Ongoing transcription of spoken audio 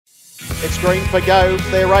It's green for go,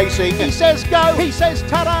 they're racing. He says go, he says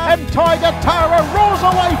ta-da, and Tiger Tara roars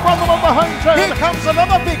away from them on the home turn. Here comes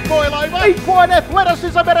another big boil over. Equine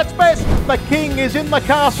athleticism at its best. The king is in the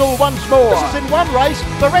castle once more. This is in one race,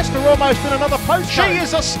 the rest are almost in another post. She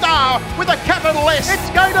is a star with a capital S.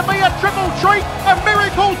 It's going to be a triple treat, a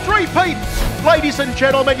miracle three-peat. Ladies and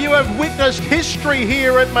gentlemen, you have witnessed history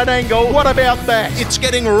here at Menangle. What about that? It's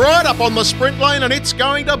getting right up on the sprint lane and it's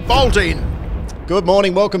going to bolt in. Good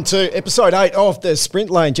morning. Welcome to episode 8 of the Sprint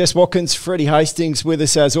Lane. Jess Watkins, Freddie Hastings with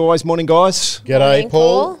us as always. Morning, guys. G'day, Morning,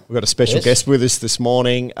 Paul. We've got a special guest with us this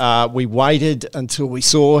morning. We waited until we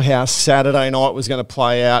saw how Saturday night was going to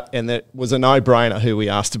play out, and it was a no-brainer who we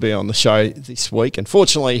asked to be on the show this week.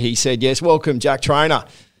 Unfortunately, he said yes. Welcome, Jack Trainor.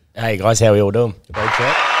 Hey, guys. How are we all doing? G'day,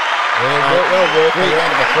 Jack. Well worked.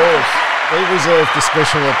 Round of applause. We reserved the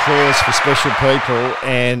special applause for special people,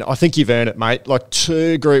 and I think you've earned it, mate. Like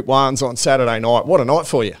 2 Group 1s on Saturday night. What a night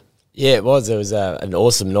for you. Yeah, it was. It was an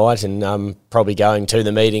awesome night, and probably going to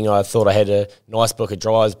the meeting, I thought I had a nice book of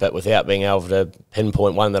drives, but without being able to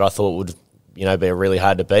pinpoint one that I thought would, be really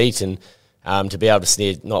hard to beat, and to be able to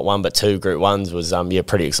snare not 1 but 2 Group 1s was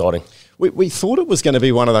pretty exciting. We thought it was going to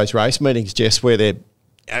be one of those race meetings, Jess, where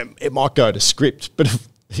it might go to script, but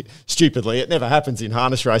stupidly, it never happens in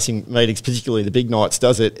harness racing meetings, particularly the big nights,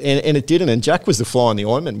 does it? And it didn't. And Jack was the fly in the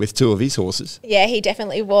ointment with 2 of his horses. Yeah, he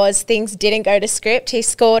definitely was. Things didn't go to script. He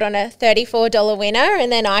scored on a $34 winner,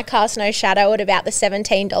 and then I cast no shadow at about the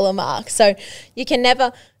 $17 mark. So you can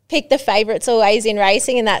never pick the favourites always in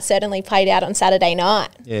racing, and that certainly played out on Saturday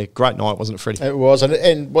night. Yeah, great night, wasn't it, Freddie? It was.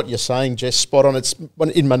 And what you're saying, Jess, spot on. It's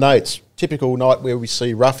in my notes. Typical night where we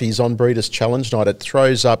see roughies on Breeders' Challenge night. It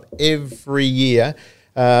throws up every year.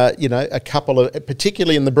 A couple of,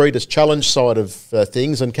 particularly in the Breeders' Challenge side of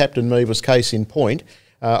things, and Captain Move was case in point.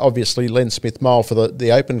 Obviously, Len Smith Mole for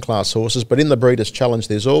the open class horses, but in the Breeders' Challenge,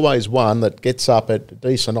 there's always one that gets up at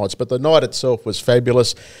decent odds. But the night itself was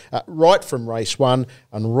fabulous, right from race 1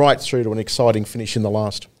 and right through to an exciting finish in the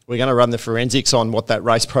last. We're going to run the forensics on what that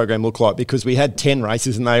race program looked like, because we had 10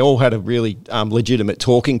 races and they all had a really legitimate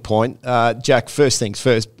talking point. Jack, first things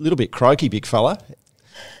first, a little bit croaky, big fella.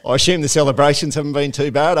 I assume the celebrations haven't been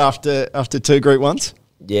too bad after 2 Group 1s?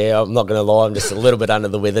 Yeah, I'm not going to lie. I'm just a little bit under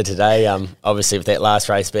the weather today. Obviously, with that last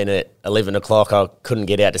race being at 11 o'clock, I couldn't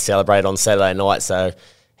get out to celebrate on Saturday night, so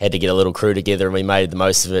had to get a little crew together, and we made the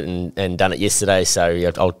most of it and done it yesterday. So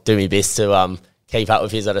yeah, I'll do my best to keep up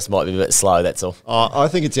with his. I just might be a bit slow, that's all. I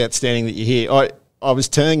think it's outstanding that you're here. I was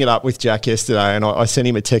turning it up with Jack yesterday, and I sent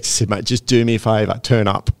him a text and said, mate, just do me a favour, turn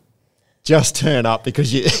up. Just turn up,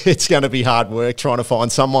 because it's going to be hard work trying to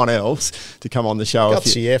find someone else to come on the show.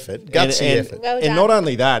 Gutsy effort. Well and not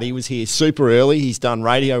only that, he was here super early. He's done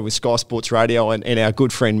radio with Sky Sports Radio and our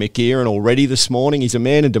good friend Mick Gearan already this morning. He's a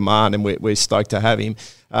man of demand, and we're stoked to have him.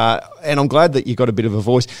 And I'm glad that you got a bit of a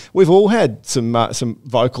voice. We've all had some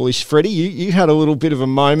vocalish. Freddie, you had a little bit of a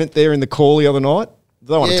moment there in the call the other night.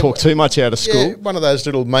 Don't want to talk too much out of school. Yeah, one of those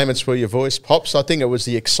little moments where your voice pops. I think it was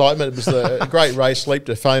the excitement. It was a great race, Leap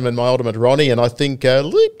to Fame and my ultimate Ronnie, and I think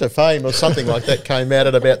Leap to Fame or something like that came out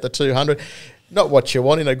at about the 200. Not what you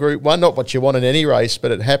want in a Group 1, not what you want in any race, but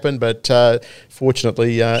it happened. But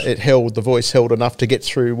fortunately, the voice held enough to get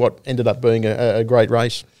through what ended up being a great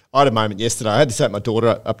race. I had a moment yesterday. I had to take my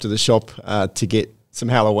daughter up to the shop to get some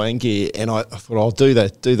Halloween gear, and I thought I'll do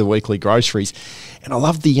the weekly groceries. And I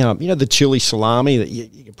love the the chili salami that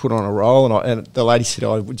you can put on a roll. And the lady said,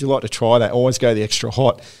 "Oh, would you like to try that? Always go the extra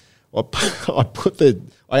hot." I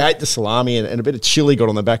ate the salami and a bit of chili got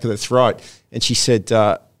on the back of the throat. And she said,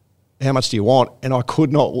 "How much do you want?" And I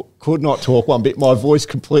could not talk one bit. My voice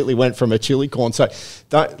completely went from a chili corn. So,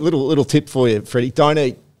 little tip for you, Freddie: don't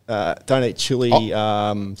eat chili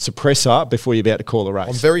suppressor before you're about to call a race.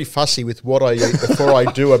 I'm very fussy with what I eat before I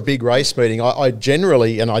do a big race meeting. I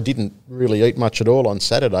generally, and I didn't really eat much at all on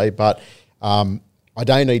Saturday, but I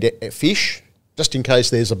don't eat fish just in case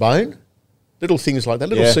there's a bone. Little things like that,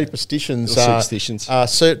 little superstitions. There are a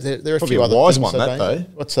probably few a other wise things one, that though.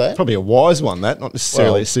 What's that? Probably a wise one, that, not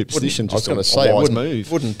necessarily a superstition, just a wise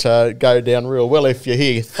move. Wouldn't go down real well if you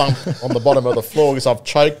hear thump on the bottom of the floor because I've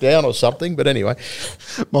choked down or something. But anyway,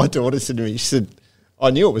 my daughter said to me, she said,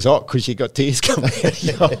 I knew it was hot because you got tears coming out of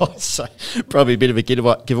your eyes. So probably a bit of a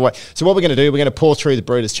giveaway. So what we're going to do, we're going to pour through the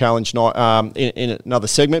Breeders' Challenge night in another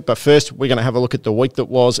segment. But first, we're going to have a look at the week that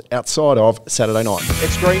was outside of Saturday night.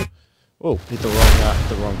 It's green. Oh, hit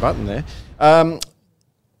the wrong button there.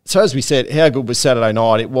 So as we said, how good was Saturday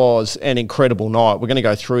night? It was an incredible night. We're going to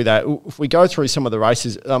go through that. If we go through some of the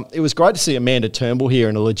races, it was great to see Amanda Turnbull here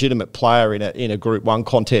and a legitimate player in a Group 1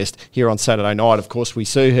 contest here on Saturday night. Of course, we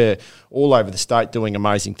see her all over the state doing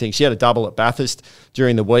amazing things. She had a double at Bathurst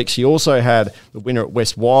during the week. She also had the winner at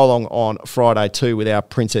West Wyalong on Friday too with our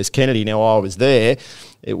Princess Kennedy. Now, I was there.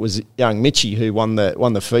 It was young Mitchie who won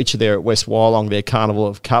the feature there at West Wyalong, their Carnival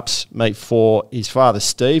of Cups meet for his father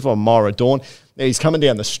Steve on Myra Dawn. Now he's coming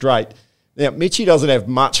down the straight. Now Mitchie doesn't have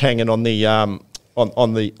much hanging on the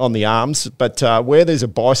on the arms, but where there's a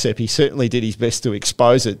bicep, he certainly did his best to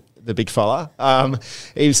expose it. The big fella.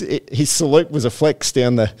 His salute was a flex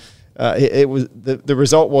down the. It was the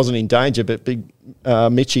result wasn't in danger, but big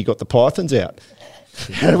Mitchie got the pythons out.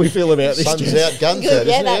 How do we feel about this? Sun's out, guns out.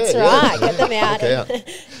 Yeah, that's right. Get them out.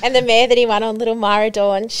 And the mare that he won on Little Myra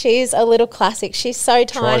Dawn, she's a little classic. She's so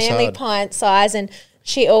tiny, only pint size, and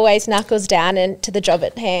she always knuckles down into the job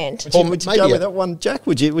at hand. Would you go with that one, Jack?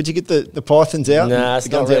 Would you get the pythons out? No, it's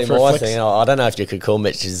not really my thing. I don't know if you could call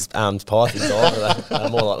Mitch's pythons either. They're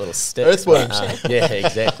more like little sticks. Earthworms. Yeah,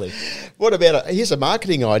 exactly. What about here's a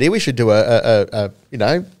marketing idea. We should do a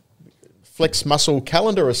flex muscle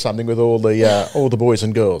calendar or something with all the boys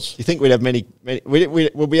and girls. You think we'd have many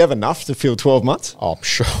will we have enough to fill 12 months? Oh, I'm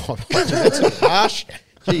sure. That's a harsh.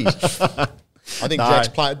 Jeez. I think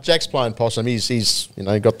Jack's playing possum. He's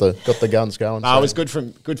got the guns going. It was good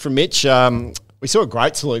from Mitch. We saw a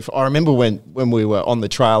great salute. I remember when we were on the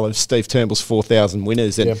trail of Steve Turnbull's 4,000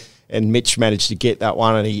 winners and Mitch managed to get that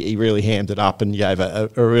one and he really hammed it up and gave a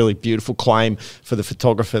really beautiful claim for the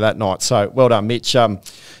photographer that night. So well done, Mitch.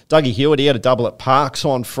 Dougie Hewitt, he had a double at Parks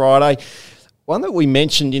on Friday. One that we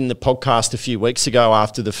mentioned in the podcast a few weeks ago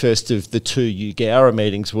after the first of the 2 Ugara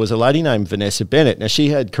meetings was a lady named Vanessa Bennett. Now, she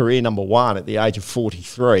had career number 1 at the age of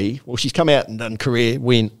 43. Well, she's come out and done career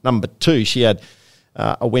win number 2. She had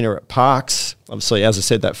a winner at Parks. Obviously, as I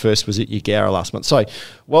said, that first was at Ugara last month. So,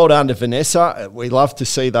 well done to Vanessa. We love to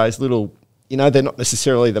see those little, they're not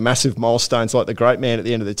necessarily the massive milestones like the great man at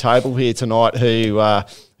the end of the table here tonight who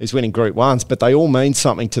is winning Group 1s, but they all mean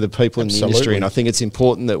something to the people in the industry, and I think it's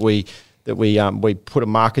important that we put a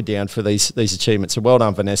marker down for these achievements. So well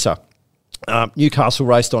done, Vanessa. Newcastle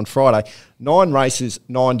raced on Friday. 9 races,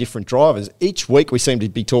 9 different drivers. Each week we seem to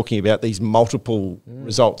be talking about these multiple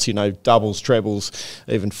results, doubles, trebles,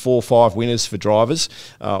 even 4 or 5 winners for drivers,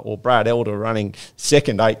 or Brad Elder running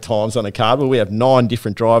second 8 times on a card. But we have 9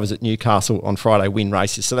 different drivers at Newcastle on Friday win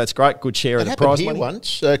races. So that's great. Good share of the prize money.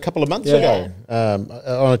 Once, a couple of months ago,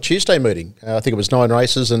 on a Tuesday meeting. I think it was 9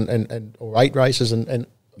 races or 8 races and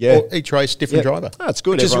each race different driver. Oh, that's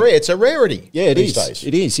good. Which is rare. It's a rarity. Yeah, it these is. days.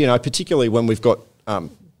 It is. Particularly when we've got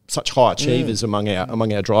such high achievers among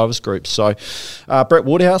our drivers groups. So, Brett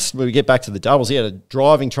Woodhouse. When we get back to the doubles, he had a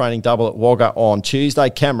driving training double at Wagga on Tuesday.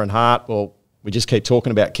 Cameron Hart. Well, we just keep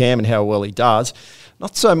talking about Cam and how well he does.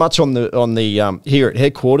 Not so much on the here at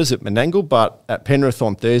headquarters at Menangle, but at Penrith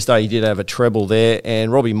on Thursday he did have a treble there,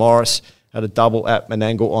 and Robbie Morris had a double at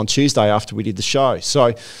Menangle on Tuesday after we did the show.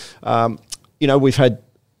 So, we've had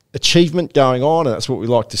achievement going on, and that's what we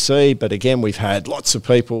like to see. But again, we've had lots of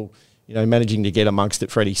people, managing to get amongst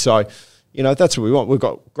it, Freddie. So, that's what we want. We've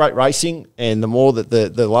got great racing, and the more that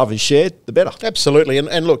the love is shared, the better. Absolutely.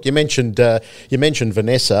 And look, you mentioned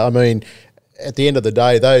Vanessa. I mean, at the end of the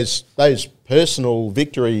day, those personal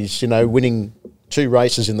victories, winning 2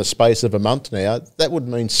 races in the space of a month now, that would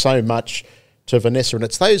mean so much to Vanessa. And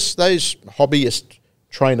it's those hobbyist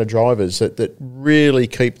trainer drivers that really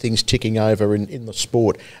keep things ticking over in the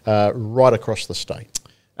sport right across the state.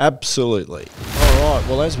 Absolutely. All right.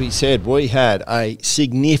 Well, as we said, we had a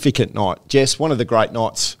significant night. Jess, one of the great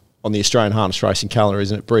nights on the Australian Harness Racing calendar,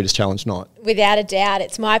 isn't it? Breeders' Challenge night. Without a doubt.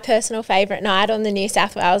 It's my personal favourite night on the New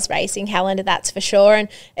South Wales racing calendar, that's for sure. And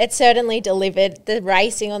it certainly delivered. The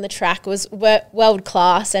racing on the track was world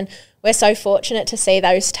class, and we're so fortunate to see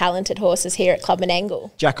those talented horses here at Club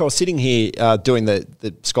Menangle. Jack, I was sitting here doing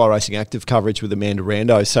the Sky Racing Active coverage with Amanda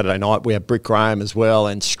Rando Saturday night. We had Britt Graham as well,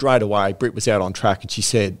 and straight away Britt was out on track and she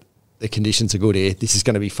said, the conditions are good here. This is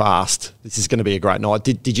going to be fast. This is going to be a great night.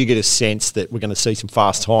 Did you get a sense that we're going to see some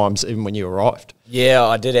fast times even when you arrived? Yeah,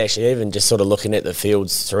 I did actually. Even just sort of looking at the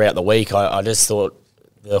fields throughout the week, I just thought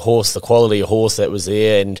the quality of horse that was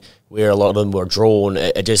there and where a lot of them were drawn,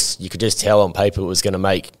 you could just tell on paper it was going to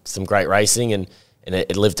make some great racing, and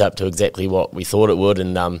it lived up to exactly what we thought it would.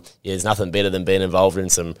 And there's nothing better than being involved in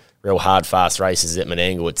some real hard, fast races at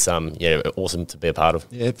Menangle. It's awesome to be a part of.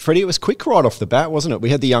 Yeah, Freddie, it was quick right off the bat, wasn't it?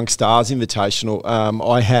 We had the Young Stars Invitational.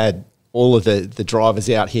 I had all of the drivers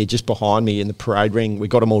out here just behind me in the parade ring. We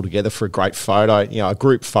got them all together for a great photo, a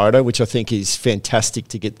group photo, which I think is fantastic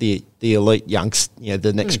to get the elite youngs,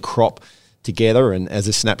 the next crop together and as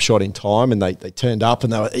a snapshot in time. And they turned up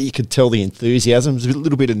and you could tell the enthusiasm. There was a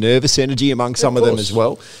little bit of nervous energy among some of them as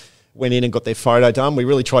well. Went in and got their photo done. We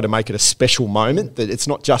really tried to make it a special moment, that it's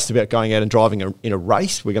not just about going out and driving in a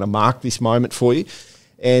race. We're going to mark this moment for you.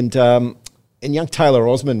 And young Taylor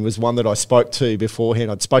Osmond was one that I spoke to beforehand.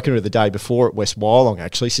 I'd spoken to her the day before at West Wyalong,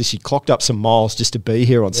 actually, so she clocked up some miles just to be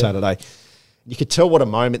here on Saturday. You could tell what a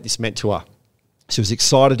moment this meant to her. She was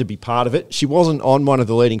excited to be part of it. She wasn't on one of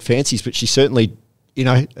the leading fancies, but she certainly,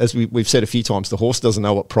 as we've said a few times, the horse doesn't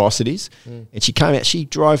know what price it is. And she came out, she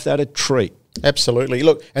drove that a treat. Absolutely.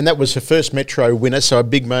 Look, and that was her first Metro winner, so a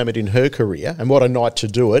big moment in her career, and what a night to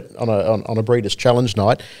do it on a Breeders' Challenge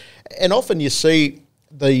night. And often you see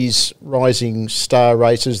these rising star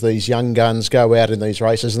racers, these young guns go out in these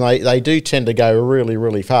races, and they do tend to go really,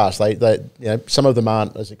 really fast. Some of them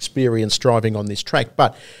aren't as experienced driving on this track,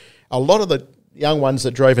 but a lot of the young ones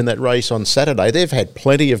that drove in that race on Saturday, they've had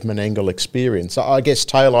plenty of Menangle experience. I guess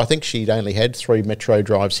Taylor, I think she'd only had 3 Metro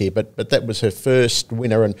drives here, but that was her first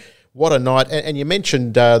winner, and what a night. And you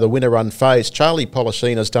mentioned the winner unfazed. Charlie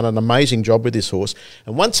Polissina's done an amazing job with this horse.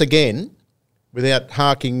 And once again, without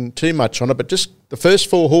harking too much on it, but just the first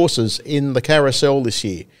 4 horses in the carousel this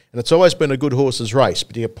year. And it's always been a good horses race.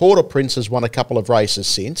 But Port-au-Prince has won a couple of races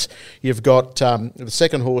since. You've got the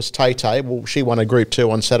second horse, Tay-Tay. Well, she won a Group 2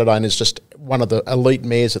 on Saturday and is just one of the elite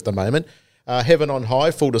mares at the moment. Heaven on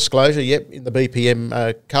High, full disclosure, in the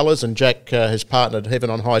BPM colours, and Jack has partnered Heaven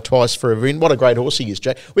on High twice for a win. What a great horse he is,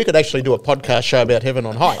 Jack. We could actually do a podcast show about Heaven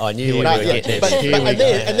on High. I knew we would get this.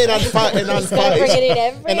 And then Unfazed, bring it in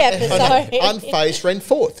every episode. Unfazed ran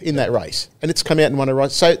 4th in that race, and it's come out and won a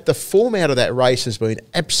race. So the form out of that race has been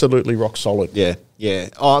absolutely rock solid. Yeah.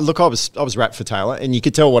 Oh, look, I was wrapped for Taylor, and you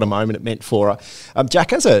could tell what a moment it meant for her.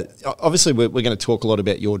 Jack, obviously we're going to talk a lot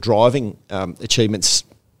about your driving achievements,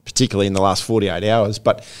 particularly in the last 48 hours,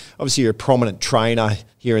 but obviously you're a prominent trainer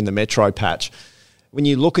here in the Metro patch. When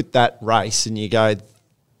you look at that race and you go,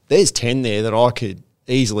 there's 10 there that I could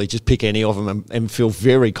easily just pick any of them and feel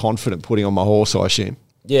very confident putting on my horse, I assume.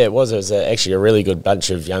 Yeah, it was. It was actually a really good bunch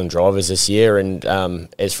of young drivers this year, and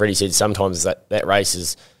as Freddie said, sometimes that race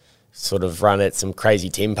is sort of run at some crazy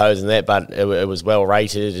tempos and that, but it was well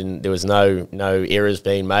rated and there was no errors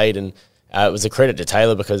being made, and it was a credit to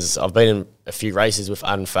Taylor because I've been in a few races with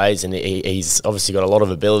Unfazed, and he's obviously got a lot of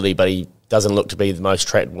ability, but he doesn't look to be the most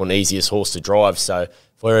tractable and easiest horse to drive. So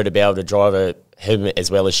for her to be able to drive him as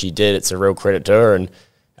well as she did, it's a real credit to her. And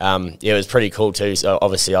it was pretty cool too. So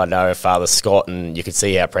obviously I know her father Scott, and you could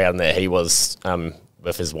see how proud that he was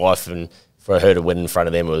with his wife, and for her to win in front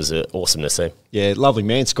of them was awesome to see. Yeah, lovely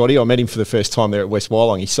man, Scotty. I met him for the first time there at West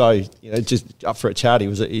Wyalong. He's so, just up for a chat. He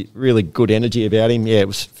was a really good energy about him. Yeah, it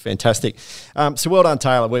was fantastic. So well done,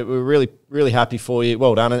 Taylor. We're really, really happy for you.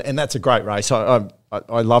 Well done. And that's a great race. I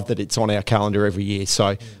love that it's on our calendar every year.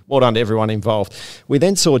 So well done to everyone involved. We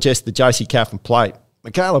then saw just the JC Caffin Plate.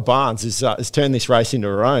 Michaela Barnes has turned this race into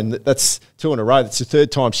her own. That's 2 in a row. That's the 3rd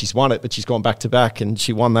time she's won it, but she's gone back-to-back, and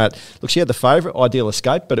she won that. Look, she had the favourite, Ideal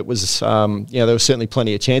Escape, but it was, there was certainly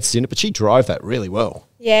plenty of chances in it, but she drove that really well.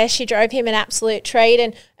 Yeah, she drove him an absolute treat,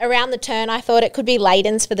 and around the turn I thought it could be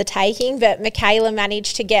Leighton's for the taking, but Michaela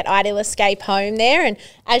managed to get Ideal Escape home there, and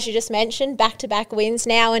as you just mentioned, back-to-back wins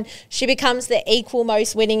now, and she becomes the equal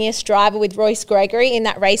most winningest driver with Royce Gregory in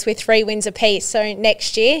that race with 3 wins apiece. So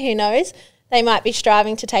next year, who knows? They might be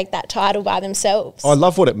striving to take that title by themselves. I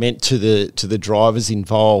love what it meant to the drivers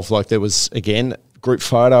involved. Like there was, again, group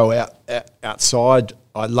photo outside.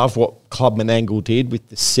 I love what Club Menangle did with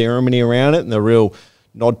the ceremony around it and the real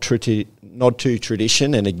nod to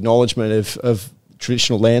tradition and acknowledgement of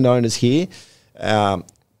traditional landowners here.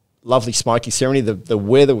 Lovely smoky ceremony. The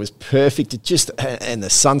weather was perfect. And the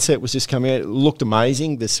sunset was just coming out. It looked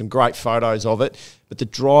amazing. There's some great photos of it. But the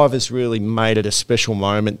drivers really made it a special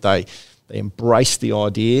moment. They embraced the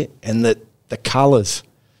idea, and the colours,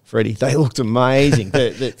 Freddie, they looked amazing.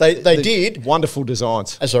 They did. Wonderful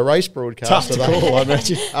designs. As a race broadcaster, tough to call, I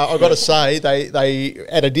imagine. I've got to say, they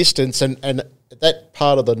at a distance, and that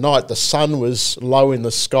part of the night, the sun was low in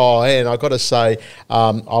the sky, and I've got to say,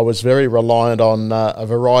 I was very reliant on a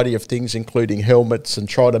variety of things, including helmets, and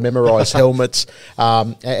trying to memorise helmets,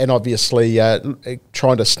 and obviously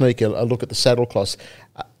trying to sneak a look at the saddle cloths.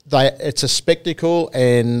 It's a spectacle,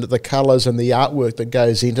 and the colours and the artwork that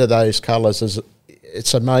goes into those colours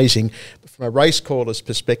it's amazing. But from a race caller's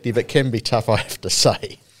perspective, it can be tough, I have to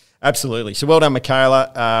say. Absolutely. So well done,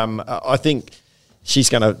 Michaela. I think she's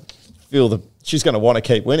going to feel she's going to want to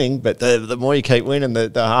keep winning, but the more you keep winning,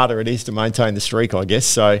 the harder it is to maintain the streak, I guess.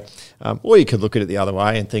 So, or you could look at it the other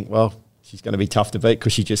way and think, well, she's going to be tough to beat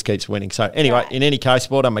because she just keeps winning. So anyway, in any case,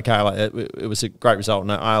 well done, Michaela. It was a great result,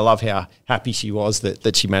 and I love how happy she was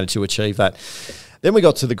that she managed to achieve that. Then we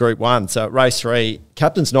got to the Group 1. So race 3,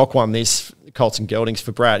 Captain's Knock won this, Colts and Geldings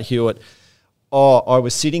for Brad Hewitt. Oh, I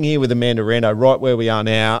was sitting here with Amanda Reno right where we are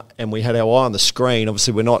now, and we had our eye on the screen.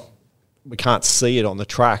 Obviously, we can't see it on the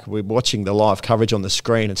track. We're watching the live coverage on the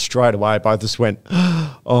screen, and straight away both of us went,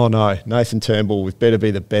 oh no, Nathan Turnbull, we've better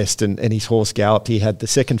be the best. And his horse galloped. He had the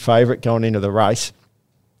second favourite going into the race,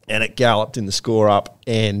 and it galloped in the score up,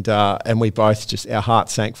 and we both just, our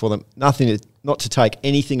hearts sank for them. Not to take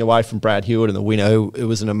anything away from Brad Hewitt and the winner. It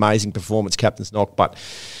was an amazing performance, Captain's Knock, but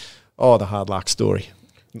the hard luck story.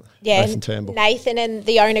 Yeah, Nathan Turnbull. Nathan and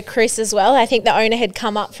the owner Chris as well. I think the owner had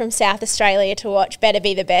come up from South Australia to watch Better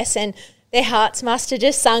Be the Best, and their hearts must have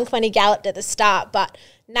just sunk when he galloped at the start. But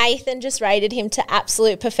Nathan just rated him to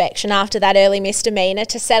absolute perfection after that early misdemeanor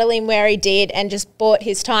to settle him where he did, and just bought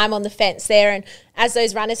his time on the fence there. And as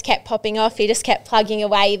those runners kept popping off, he just kept plugging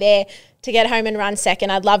away there to get home and run second.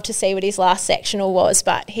 I'd love to see what his last sectional was,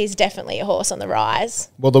 but he's definitely a horse on the rise.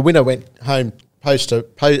 Well, the winner went home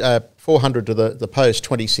 400 to the post,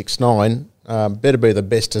 26.9. Better Be the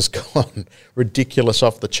Best has gone ridiculous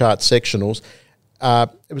off the chart sectionals.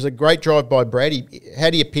 It was a great drive by Brad. How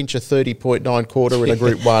do you pinch a 30.9 quarter in a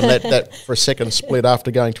Group 1? That for a second split after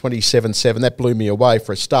going 27.7, that blew me away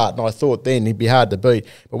for a start, and I thought then he'd be hard to beat.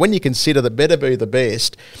 But when you consider that Better Be the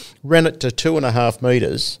Best ran it to 2.5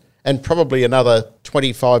 metres, and probably another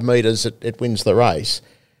 25 metres it wins the race.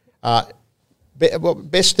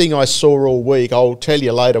 Best thing I saw all week, I'll tell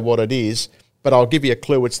you later what it is, but I'll give you a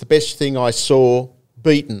clue. It's the best thing I saw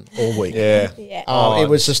beaten all week. Yeah. Yeah. It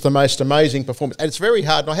was just the most amazing performance. And it's very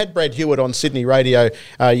hard. And I had Brad Hewitt on Sydney radio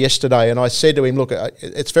yesterday, and I said to him, look,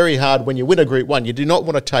 it's very hard when you win a Group 1. You do not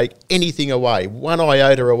want to take anything away, one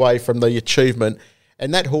iota away from the achievement.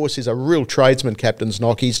 And that horse is a real tradesman, Captain's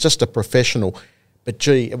Knock. He's just a professional. But,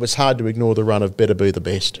 gee, it was hard to ignore the run of Better Be the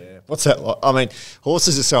Best. Yeah. What's that like? I mean,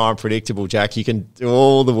 horses are so unpredictable, Jack. You can do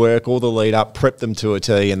all the work, all the lead up, prep them to a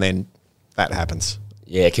tee, and then that happens.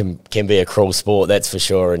 Yeah, it can be a cruel sport, that's for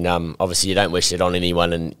sure. And obviously you don't wish it on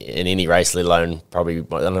anyone in any race, let alone probably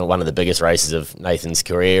one of the biggest races of Nathan's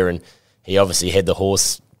career. And he obviously had the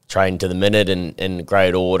horse trained to the minute and in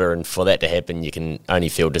great order, and for that to happen, you can only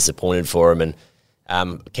feel disappointed for him.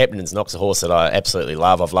 And Captain's Knock's a horse that I absolutely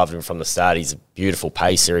love. I've loved him from the start. He's a beautiful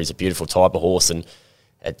pacer. He's a beautiful type of horse, and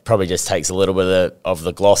it probably just takes a little bit of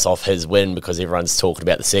the gloss off his win because everyone's talking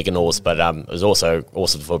about the second horse. But it was also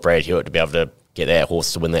awesome for Brad Hewitt to be able to get that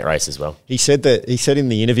horse to win that race as well. He said in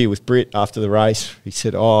the interview with Britt after the race, he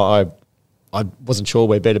said, I wasn't sure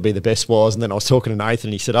where Better Be the Best was, and then I was talking to Nathan,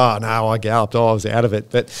 and he said, no, I galloped, I was out of it.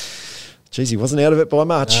 But, geez, he wasn't out of it by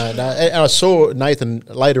much. No. And I saw Nathan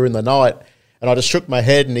later in the night, and I just shook my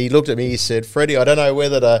head, and he looked at me, he said, Freddie, I don't know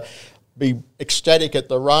whether to be ecstatic at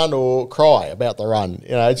the run or cry about the run.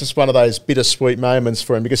 You know, it's just one of those bittersweet moments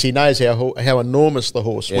for him because he knows how enormous the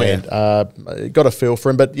horse went. Got a feel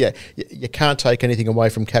for him, but yeah, you can't take anything away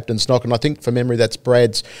from Captain's Knock, and I think from memory that's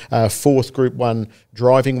Brad's fourth Group 1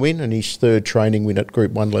 driving win and his third training win at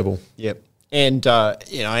Group 1 level. Yep. And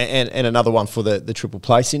and another one for the Triple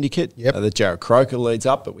Play Syndicate. Yep. The Jared Croker leads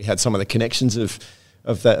up, but we had some of the connections of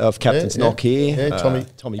Captain's Knock here. Yeah,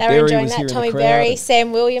 Tommy they were Berry enjoying was that. here in Tommy the crowd. Berry,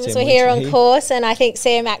 Sam Williams were here on course, and I think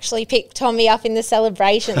Sam actually picked Tommy up in the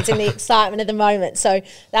celebrations in the excitement of the moment. So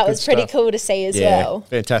that was pretty cool to see as well.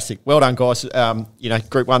 Fantastic. Well done, guys.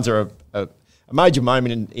 Group 1s are a major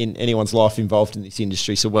moment in anyone's life involved in this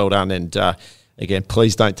industry, so well done. And again,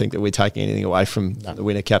 please don't think that we're taking anything away from the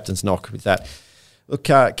winner, Captain's Knock, with that. Look,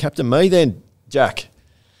 Captain Me then, Jack.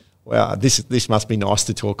 Wow, this must be nice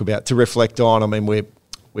to talk about, to reflect on. I mean, we're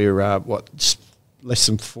just less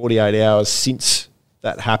than 48 hours since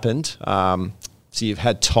that happened. So you've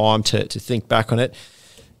had time to think back on it.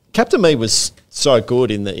 Captain Me was so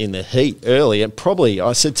good in the heat early, and probably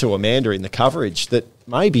I said to Amanda in the coverage that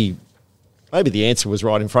maybe the answer was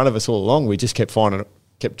right in front of us all along. We just kept trying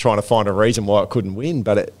to find a reason why it couldn't win,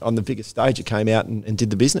 but on the biggest stage it came out and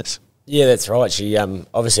did the business. Yeah, that's right. She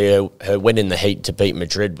obviously her win in the heat to beat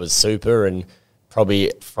Madrid was super, and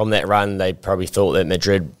probably from that run they probably thought that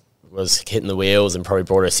Madrid was hitting the wheels and probably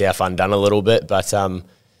brought herself undone a little bit. But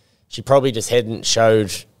she probably just hadn't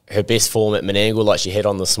showed her best form at Menangle like she had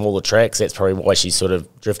on the smaller tracks. That's probably why she sort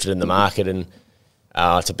of drifted in the market. And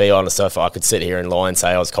to be honest, I could sit here and lie and say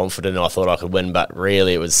I was confident and I thought I could win, but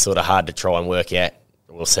really it was sort of hard to try and work out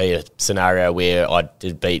we'll see a scenario where I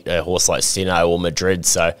did beat a horse like Steno or Madrid.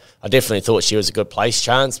 So I definitely thought she was a good place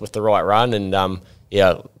chance with the right run, and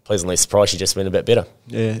pleasantly surprised she just went a bit better.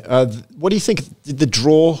 Yeah. What do you think? Did the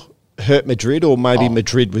draw hurt Madrid, or maybe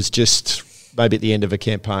Madrid was just maybe at the end of a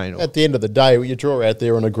campaign? At the end of the day, when you draw out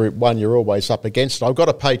there on a Group 1, you're always up against it. I've got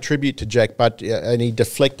to pay tribute to Jack Butt, and he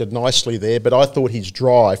deflected nicely there, but I thought his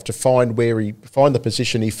drive to find the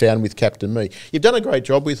position he found with Captain Me. You've done a great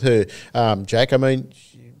job with her, Jack. I mean,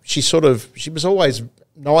 she was always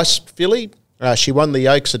nice filly. She won the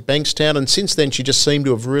Oaks at Bankstown, and since then she just seemed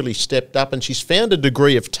to have really stepped up, and she's found a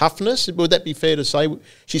degree of toughness. Would that be fair to say?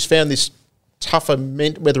 She's found this tougher,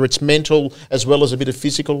 whether it's mental as well as a bit of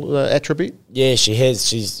physical attribute? Yeah, she has.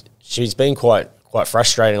 She's been quite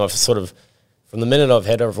frustrating. I've sort of, from the minute I've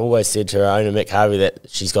had her, I've always said to her owner, Mick Harvey, that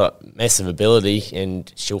she's got massive ability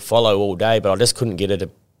and she'll follow all day, but I just couldn't get her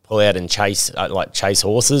to pull out and chase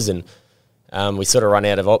horses, and we sort of run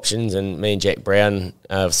out of options, and me and Jack Brown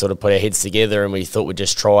sort of put our heads together, and we thought we'd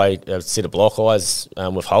just try a set of block eyes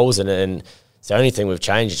with holes in it, and it's the only thing we've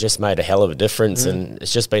changed. It's just made a hell of a difference, and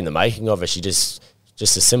it's just been the making of her. She just a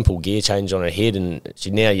simple gear change on her head, and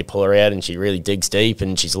now you pull her out and she really digs deep,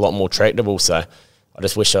 and she's a lot more tractable. So I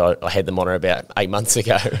just wish I had them on her about 8 months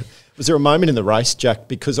ago. Was there a moment in the race, Jack,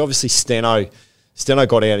 because obviously Steno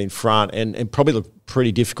got out in front and probably looked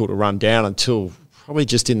pretty difficult to run down until probably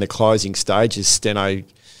just in the closing stages, Steno,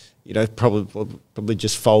 probably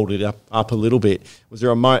just folded up a little bit. Was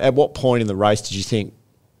there at what point in the race did you think,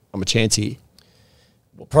 I'm a chance here?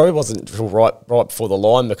 Well, probably wasn't until right before the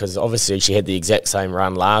line, because obviously she had the exact same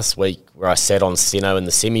run last week where I sat on Steno in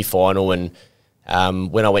the semi-final, and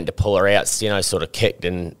when I went to pull her out, Steno sort of kicked,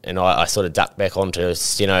 and I sort of ducked back onto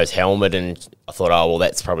Steno's helmet, and I thought, oh, well,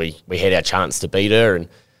 that's probably, we had our chance to beat her,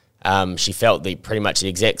 and she felt pretty much the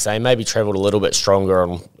exact same, maybe travelled a little bit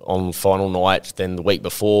stronger on final night than the week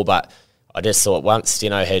before, but I just thought once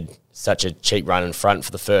Steno had such a cheap run in front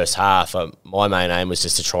for the first half, my main aim was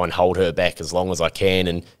just to try and hold her back as long as I can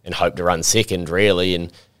and hope to run second, really.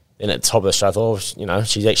 And then at the top of the show, I thought,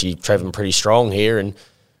 she's actually travelling pretty strong here, and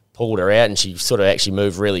pulled her out, and she sort of actually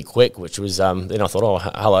moved really quick, which was, then I thought, oh,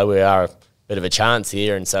 hello, we are a bit of a chance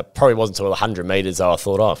here. And so it probably wasn't until 100 metres I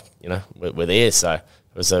thought, we're there. So it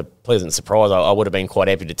was a pleasant surprise. I would have been quite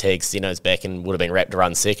happy to tag Steno's back and would have been wrapped to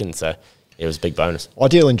run second. So it was a big bonus.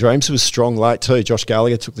 Ideal in Dreams was strong late too. Josh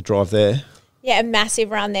Gallagher took the drive there. Yeah, a massive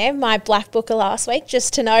run there. My black booker last week,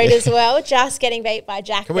 just to note as well, just getting beat by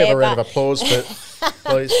Jack. Can we have a round of applause for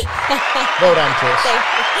please? Well done, Tess.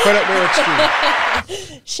 Credit where it's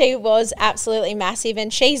due. She was absolutely massive,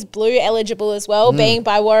 and she's blue eligible as well, being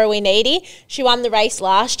by Warrawee Needy. She won the race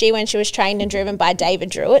last year when she was trained and driven by David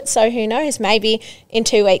Druitt. So who knows, maybe in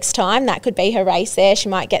 2 weeks' time that could be her race there. She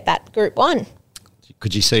might get that Group 1.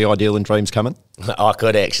 Could you see Ideal in Dreams coming? I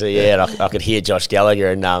could actually, yeah. And I could hear Josh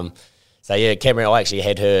Gallagher, and so yeah, Cameron. I actually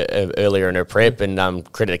had her earlier in her prep,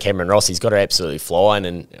 and credit to Cameron Ross. He's got her absolutely flying,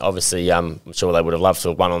 and obviously, I'm sure they would have loved to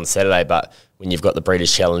have won on Saturday. But when you've got the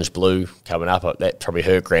Breeders' Challenge Blue coming up, that's probably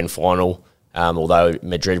her grand final. Although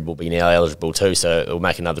Madrid will be now eligible too, so it'll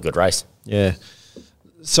make another good race. Yeah.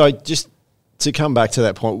 So just to come back to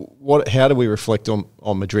that point, how do we reflect on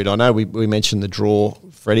Madrid? I know we mentioned the draw,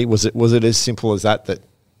 Freddie. Was it as simple as that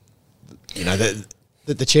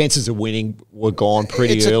that the chances of winning were gone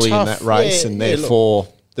pretty early in that race, and therefore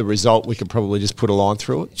the result, we could probably just put a line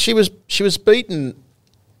through it? She was beaten,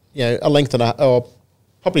 a length and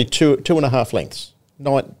probably two and a half lengths,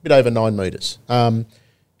 bit over 9 metres.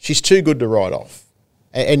 She's too good to ride off,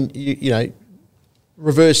 and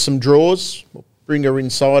reverse some draws, bring her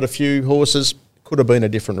inside a few horses, could have been a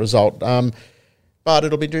different result. But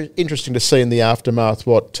it'll be interesting to see in the aftermath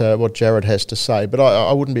what Jared has to say. But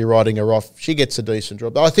I wouldn't be writing her off. She gets a decent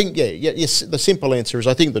draw. But I think, yes, the simple answer is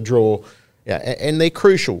I think the draw, and they're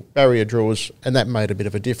crucial barrier draws, and that made a bit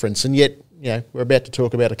of a difference. And yet, we're about to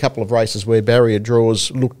talk about a couple of races where barrier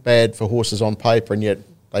draws looked bad for horses on paper, and yet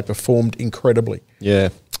they performed incredibly. Yeah.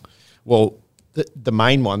 Well, the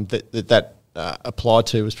main one that applied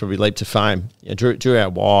to was probably Leap to Fame. Drew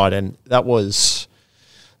out wide, and that was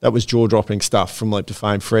jaw-dropping stuff from Leap to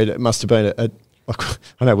Fame, Fred. It must have been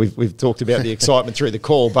I know we've talked about the excitement through the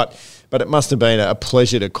call, but it must have been a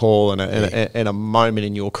pleasure to call and a moment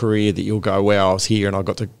in your career that you'll go, wow, I was here and I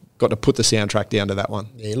got to put the soundtrack down to that one.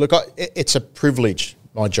 Yeah, look, it's a privilege,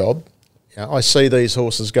 my job. I see these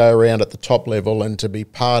horses go around at the top level, and to be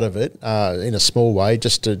part of it in a small way,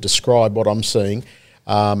 just to describe what I'm seeing.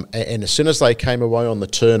 And as soon as they came away on the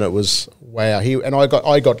turn, it was wow. And I got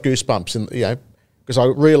goosebumps because I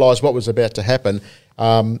realised what was about to happen.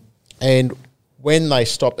 And when they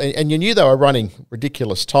stopped, and you knew they were running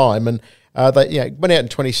ridiculous time, and They went out in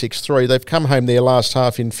 26-3. They've come home their last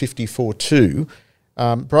half in 54-2,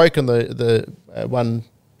 broken the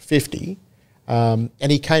 150, and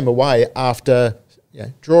he came away after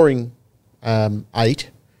drawing 8,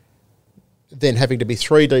 then having to be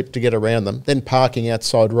 3 deep to get around them, then parking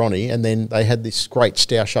outside Ronnie, and then they had this great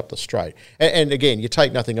stoush up the straight. And again, you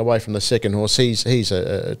take nothing away from the second horse. He's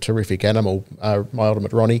a terrific animal, My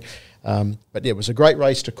Ultimate Ronnie. But yeah, it was a great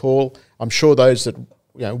race to call. I'm sure those that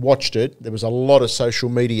watched it, there was a lot of social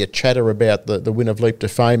media chatter about the win of Leap to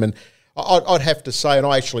Fame, and I'd have to say, and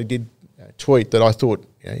I actually did tweet that I thought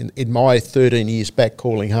in my 13 years back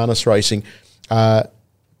calling harness racing,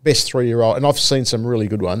 best 3-year-old, and I've seen some really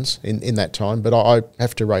good ones in that time, but I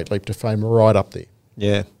have to rate Leap to Fame right up there.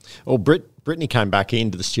 Yeah. Well, Brittany came back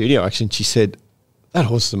into the studio actually, and she said, that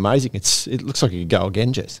horse is amazing. It looks like it could go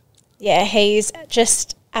again, Jess. Yeah, he's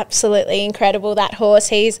just absolutely incredible, that horse.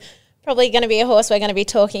 He's probably going to be a horse we're going to be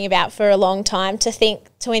talking about for a long time. To think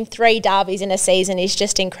to win 3 derbies in a season is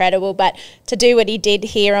just incredible, but to do what he did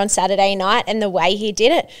here on Saturday night and the way he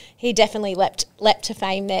did it, he definitely leapt to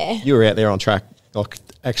fame there. You were out there on track, like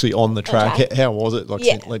actually on the track. How was it?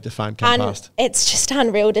 Leap to Fame came past. It's just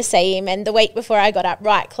unreal to see him. And the week before, I got up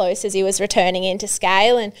right close as he was returning into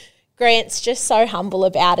scale, and Grant's just so humble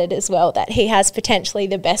about it as well, that he has potentially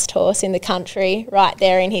the best horse in the country right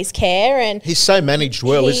there in his care. And he's so managed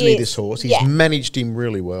well, isn't he, this horse? He's managed him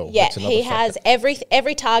really well. Yeah, he has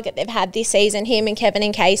every target they've had this season, him and Kevin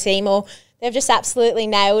and Kay Seymour, they've just absolutely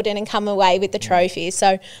nailed it and come away with the trophies.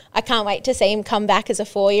 So I can't wait to see him come back as a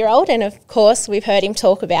 4-year-old. And, of course, we've heard him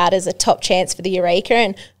talk about as a top chance for the Eureka.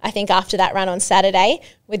 And I think after that run on Saturday,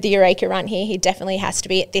 with the Eureka run here, he definitely has to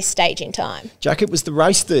be at this stage in time. Jack, it was the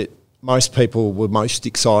race that most people were most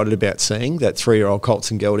excited about seeing, that 3-year-old Colts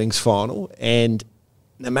and Geldings final. And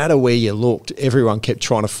no matter where you looked, everyone kept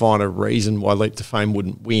trying to find a reason why Leap to Fame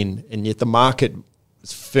wouldn't win. And yet the market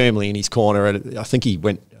was firmly in his corner. I think he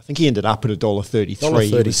ended up at $1.33.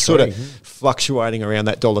 He was sort of fluctuating around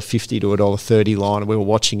that $1.50 to $1.30 line. We were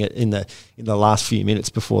watching it in the last few minutes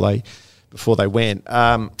before they went.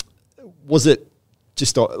 Was it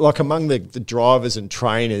just like among the drivers and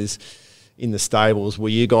trainers in the stables, were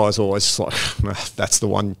you guys always like, that's the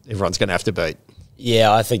one everyone's going to have to beat?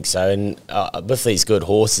 Yeah, I think so. And with these good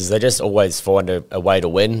horses, they just always find a way to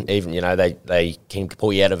win. Even, they can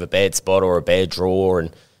pull you out of a bad spot or a bad draw,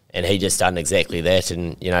 and he just done exactly that.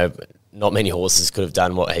 And, not many horses could have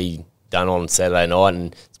done what he done on Saturday night,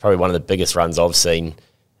 and it's probably one of the biggest runs I've seen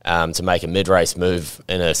to make a mid-race move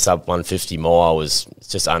in a sub-150 mile. It's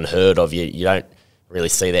just unheard of. You don't really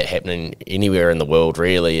see that happening anywhere in the world,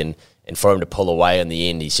 really, and for him to pull away in the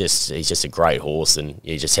end, he's just a great horse, and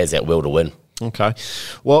he just has that will to win. Okay.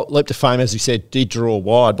 Well, Leap to Fame, as you said, did draw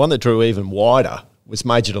wide. One that drew even wider was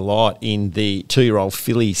Major Delight in the 2-year-old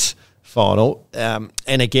fillies final. And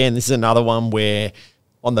again, this is another one where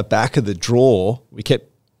on the back of the draw, we kept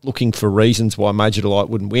looking for reasons why Major Delight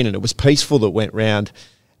wouldn't win, and it was Peaceful that went round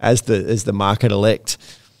as the market elect.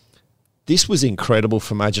 This was incredible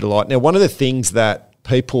for Major Delight. Now, one of the things that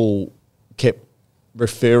people kept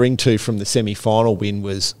referring to from the semi-final win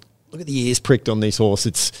was, look at the ears pricked on this horse.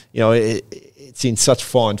 It's it's in such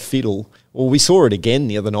fine fiddle. Well, we saw it again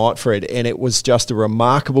the other night, Fred, and it was just a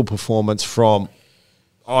remarkable performance from,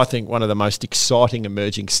 I think, one of the most exciting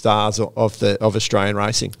emerging stars of Australian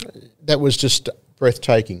racing. That was just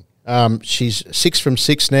breathtaking. She's 6 from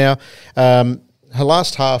 6 now. Her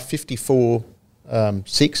last half,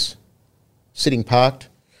 54-6, sitting parked.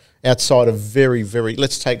 Outside of very, very,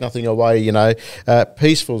 let's take nothing away,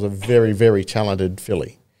 Peaceful's a very, very talented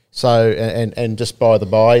filly. So, and just by the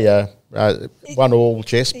by, 1 all,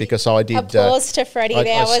 Jess, because I did. Applause to Freddie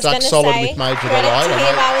there. I was going to say, solid with Major Delight.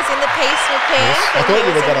 I was in the Peaceful pair. I thought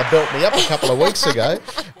you were going to belt me up a couple of weeks ago.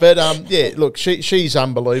 But, look, she's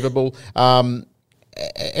unbelievable. And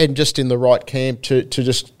just in the right camp to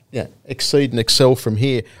just exceed and excel from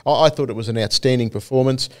here. I thought it was an outstanding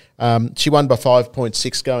performance. She won by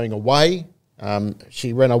 5.6 going away.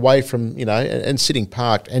 She ran away from, and sitting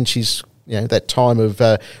parked, and she's, that time of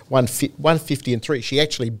 150 and 3. She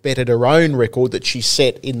actually bettered her own record that she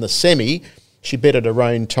set in the semi. She bettered her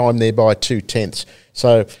own time there by 2/10.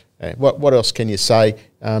 So what else can you say?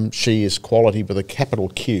 She is quality with a capital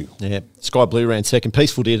Q. Yeah, Sky Blue ran second.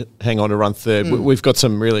 Peaceful did hang on to run third. We've got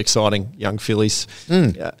some really exciting young fillies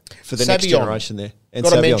for the next generation there. And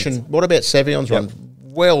got to mention, what about Savion's run?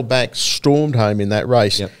 Well back, stormed home in that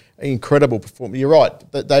race. Yep. Incredible performance. You're right.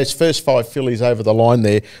 Those first 5 fillies over the line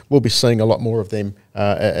there, we'll be seeing a lot more of them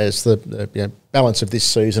as the balance of this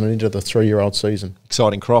season and into the 3-year-old season.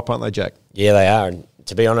 Exciting crop, aren't they, Jack? Yeah, they are. And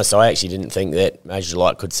to be honest, I actually didn't think that Major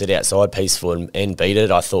Delight could sit outside Peaceful and beat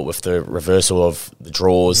it. I thought with the reversal of the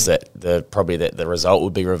draws that the result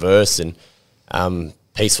would be reversed. And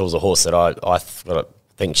Peaceful's a horse that I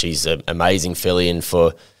think she's an amazing filly, and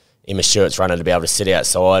for Emma Stewart's runner to be able to sit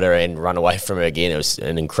outside her and run away from her again, it was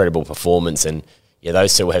an incredible performance. And yeah,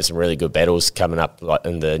 those two will have some really good battles coming up, like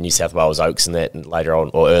in the New South Wales Oaks and that, and later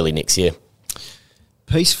on or early next year.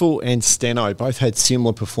 Peaceful and Steno both had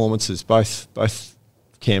similar performances, both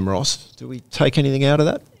Cam Ross. Do we take anything out of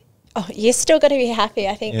that? Oh, you still got to be happy.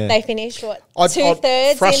 I think they finished,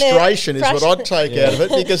 two-thirds. Frustration is what I'd take out of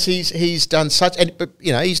it, because he's done such,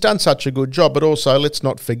 he's done such a good job. But also, let's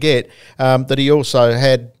not forget that he also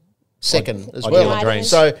had second as well.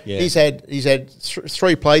 So he's had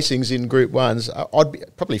three placings in Group 1s. I'd be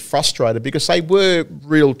probably frustrated because they were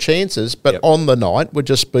real chances, but on the night were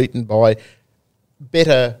just beaten by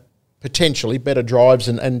potentially better drives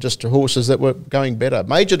and just horses that were going better.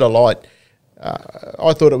 Major Delight,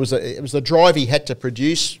 I thought it was the drive he had to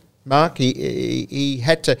produce, Mark. He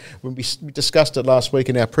had to, when we discussed it last week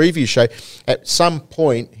in our preview show, at some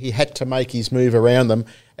point he had to make his move around them,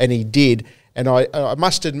 and he did. And I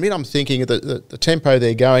must admit, I'm thinking that the tempo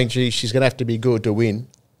they're going, she's going to have to be good to win.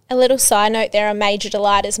 A little side note there on Major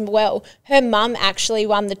Delight as well. Her mum actually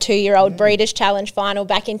won the 2-year-old Breeders' Challenge final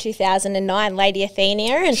back in 2009, Lady Athenia.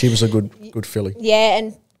 And she was a good filly. Yeah,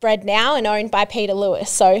 and bred now and owned by Peter Lewis.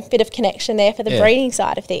 So a bit of connection there for the breeding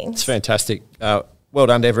side of things. It's fantastic. Well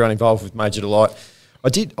done to everyone involved with Major Delight.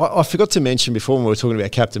 I forgot to mention before when we were talking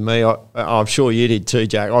about Captain Me, I'm sure you did too,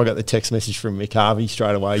 Jack. I got the text message from Mick Harvey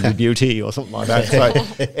straight away, "You beauty," or something like that.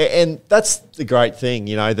 So, and that's the great thing,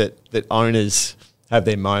 that owners have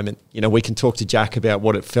their moment. We can talk to Jack about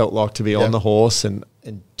what it felt like to be on the horse, and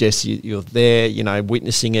Jess, you're there,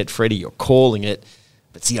 witnessing it. Freddie, you're calling it.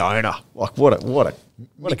 But it's the owner. Like, what a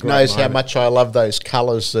Mick knows how much I love those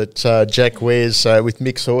colours that Jack wears with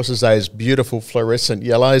mixed horses, those beautiful fluorescent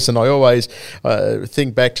yellows. And I always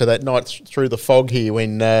think back to that night through the fog here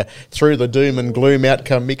when through the doom and gloom out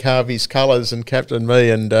come Mick Harvey's colours and Captain Me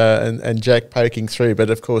and Jack poking through. But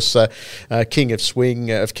of course, King of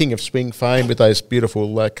Swing fame with those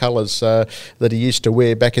beautiful colours that he used to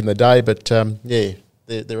wear back in the day. But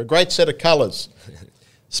they're a great set of colours.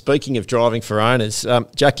 Speaking of driving for owners,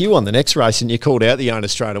 Jack, you won the next race and you called out the owner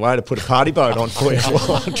straight away to put a party boat on for you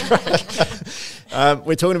while on track.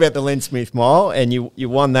 We're talking about the Len Smith Mile, and you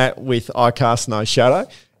won that with I Cast No Shadow.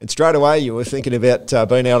 And straight away you were thinking about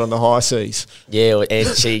being out on the high seas. Yeah, and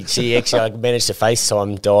she actually managed to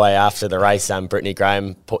FaceTime Di after the race. Brittany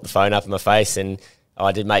Graham put the phone up in my face, and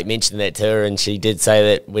I did make mention that to her, and she did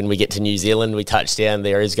say that when we get to New Zealand, we touch down,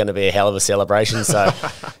 there is going to be a hell of a celebration. So,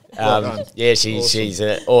 she's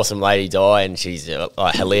an awesome lady, Di, and she's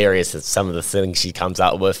hilarious at some of the things she comes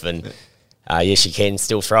up with, and she can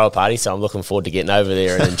still throw a party. So I'm looking forward to getting over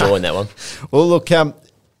there and enjoying that one. Well, look,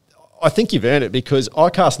 I think you've earned it, because I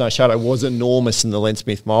Cast No Shadow was enormous in the Len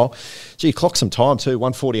Smith Mile. Gee, clocked some time too,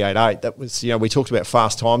 1:48.8. That was, we talked about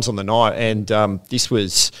fast times on the night, and this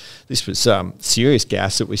was serious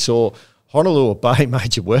gas that we saw. Honolulu Bay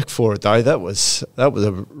made you work for it though. That was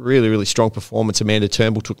a really, really strong performance. Amanda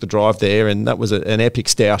Turnbull took the drive there, and that was an epic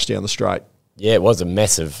stoush down the straight. Yeah, it was a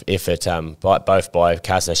massive effort, both by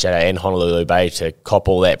Cast No Shadow and Honolulu Bay, to cop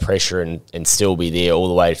all that pressure and still be there all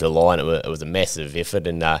the way to the line. It was a massive effort,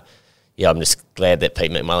 and I'm just glad that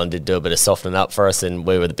Pete McMullen did do a bit of softening up for us, and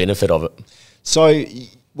we were the benefit of it. So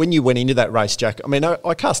when you went into that race, Jack, I mean,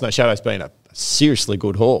 I Cast No Shadow's been a seriously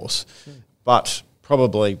good horse, but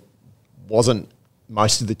probably wasn't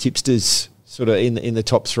most of the tipsters sort of in the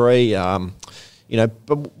top three.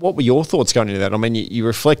 But what were your thoughts going into that? I mean, you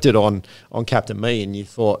reflected on Captain Me, and you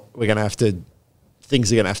thought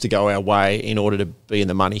things are going to have to go our way in order to be in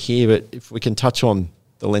the money here. But if we can touch on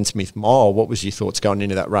the Len Smith Mile, what was your thoughts going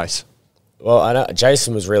into that race? Well, I know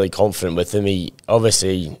Jason was really confident with him. He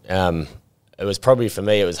obviously, it was probably for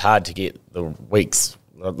me, it was hard to get the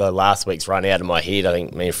last week's run out of my head. I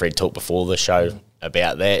think me and Fred talked before the show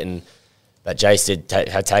about that, but Jason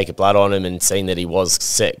did take a blood on him and seen that he was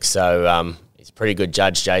sick. So he's a pretty good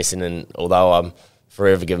judge, Jason. And although I'm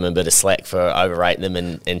forever giving him a bit of slack for overrating them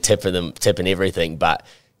and tipping everything, but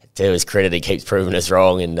to his credit, he keeps proving us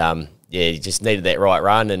wrong. And he just needed that right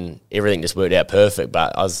run, and everything just worked out perfect.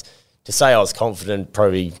 But to say I was confident,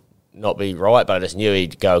 probably not be right, but I just knew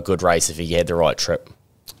he'd go a good race if he had the right trip.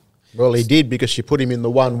 Well, he did, because you put him in the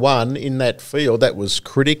 1-1 in that field. That was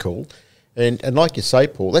critical. And like you say,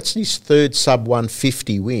 Paul, that's his third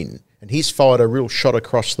sub-150 win. And he's fired a real shot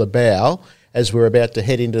across the bow. as we're about to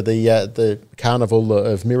head into the Carnival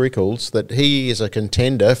of Miracles, that he is a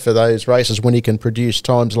contender for those races when he can produce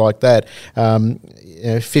times like that.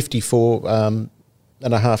 54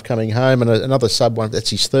 and a half coming home, and another sub one. That's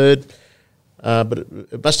his third. But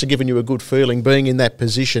it must have given you a good feeling being in that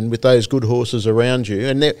position with those good horses around you.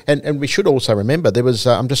 And we should also remember there was,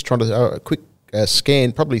 I'm just trying to, a quick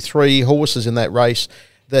scan, probably 3 horses in that race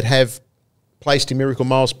that have placed in Miracle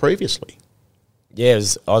Miles previously. Yeah,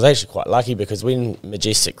 I was actually quite lucky because when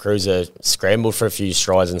Majestic Cruiser scrambled for a few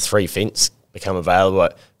strides and 3 fence become available,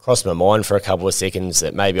 it crossed my mind for a couple of seconds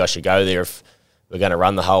that maybe I should go there if we're going to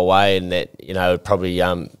run the whole way, and that, probably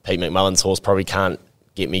Pete McMullen's horse probably can't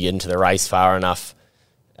get me into the race far enough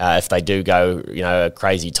if they do go,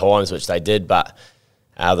 crazy times, which they did. But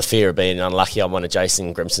the fear of being unlucky on one of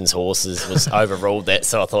Jason Grimson's horses was overruled that.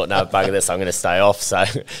 So I thought, no, bugger this, I'm going to stay off. So,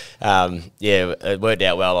 it worked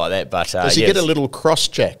out well like that. But does he get a little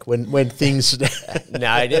cross-jack when things...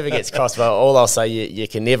 No, he never gets cross. But all I'll say, you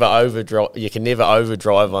can never overdrive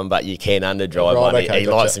one, but you can underdrive one. Okay, he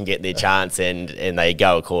likes them get their chance, and they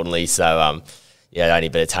go accordingly. So, only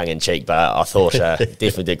a bit of tongue-in-cheek, but I thought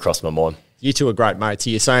definitely did cross my mind. You two are great mates.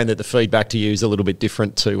 You're saying that the feedback to you is a little bit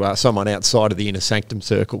different to someone outside of the inner sanctum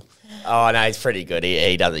circle. Oh, no, he's pretty good.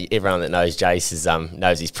 He does. Everyone that knows Jace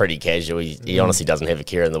knows he's pretty casual. He honestly doesn't have a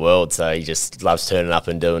care in the world, so he just loves turning up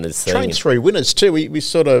and doing his thing. Trained 3 winners too. We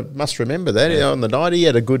sort of must remember that. On the night, he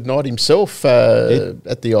had a good night himself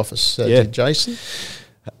at the office, did Jason.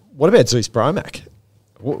 What about Zeus Bromack?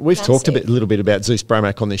 We've talked a little bit about Zeus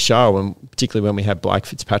Bromack on this show, and particularly when we had Blake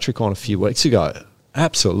Fitzpatrick on a few weeks ago.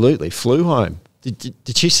 Absolutely flew home. Did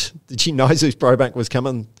she know Zeus Bromack was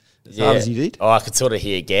coming as hard as he did? Oh, I could sort of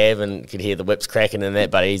hear Gav and could hear the whips cracking and that,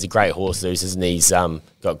 but he's a great horse, Zeus, isn't he? He's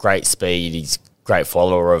got great speed. He's a great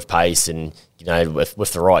follower of pace, and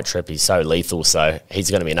with the right trip, he's so lethal. So he's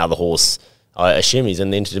going to be another horse. I assume he's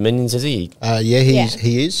in the Interdominions, is he?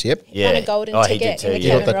 He is. Yep. He won a golden ticket in the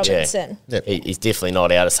Kevin Robinson. Yep. He's definitely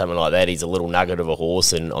not out of something like that. He's a little nugget of a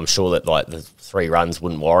horse, and I'm sure that the 3 runs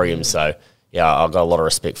wouldn't worry him. So. Yeah, I've got a lot of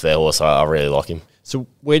respect for that horse. I really like him. So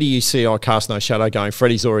where do you see I Cast No Shadow going?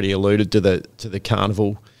 Freddie's already alluded to the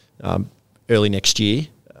Carnival early next year.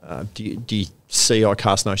 Do you see I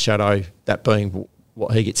Cast No Shadow, that being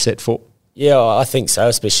what he gets set for? Yeah, I think so,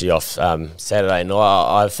 especially off Saturday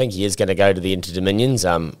night. I think he is going to go to the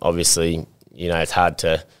Interdominions. Obviously, it's hard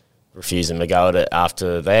to refuse him a go at it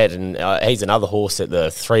after that. And he's another horse that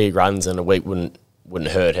the 3 runs in a week wouldn't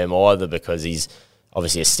hurt him either, because he's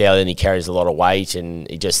obviously a stallion. He carries a lot of weight, and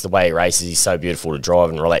the way he races, he's so beautiful to drive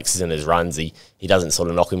and relaxes in his runs. He doesn't sort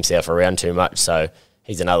of knock himself around too much. So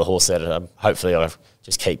he's another horse that hopefully I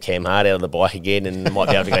just keep Cam Hart out of the bike again and might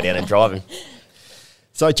be able to go down and drive him.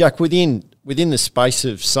 So, Jack, within the space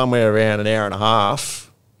of somewhere around an hour and a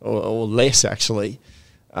half or less, actually,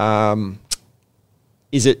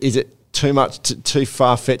 is it too much, too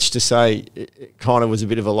far-fetched to say it kind of was a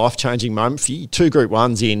bit of a life-changing moment for you? 2 Group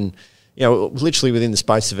 1s in... literally within the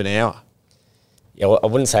space of an hour. Yeah, well, I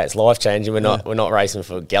wouldn't say it's life changing. We're not racing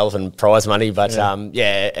for Galvin prize money, but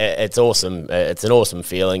it's awesome. It's an awesome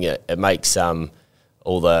feeling. It makes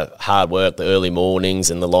all the hard work, the early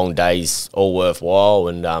mornings and the long days all worthwhile.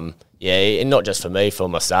 And and not just for me, for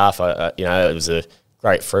my staff. It was a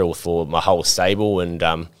great thrill for my whole stable, and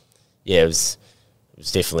it was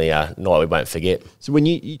definitely a night we won't forget. So when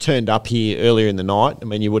you turned up here earlier in the night, I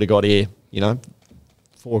mean, you would have got here,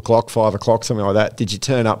 4 o'clock, 5 o'clock, something like that. Did you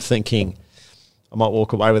turn up thinking, I might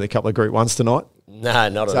walk away with a couple of Group 1s tonight? No,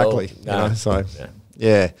 not at all. Exactly.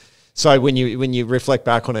 No. So when you reflect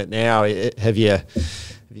back on it now, have you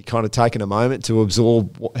kind of taken a moment to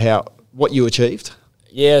absorb what you achieved?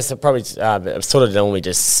 Yeah, so probably it sort of normally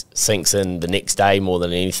just sinks in the next day more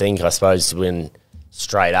than anything. I suppose when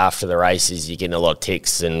straight after the races, you're getting a lot of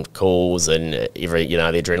texts and calls, and the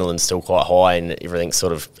adrenaline's still quite high, and everything's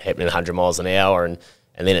sort of happening 100 miles an hour, and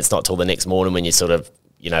then it's not till the next morning when you sort of,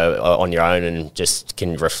 on your own and just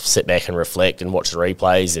can sit back and reflect and watch the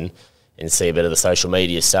replays and see a bit of the social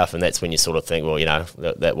media stuff, and that's when you sort of think, well,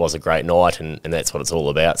 that was a great night, and that's what it's all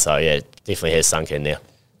about. So, yeah, it definitely has sunk in now.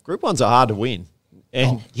 Group 1s are hard to win.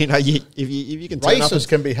 And, if you can turn races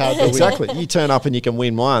can be hard to win. Exactly. You turn up and you can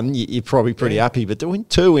win 1, you're probably pretty happy. But doing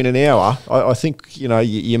 2 in an hour, I think,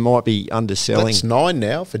 you might be underselling. That's 9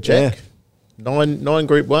 now for Jack. Yeah. 9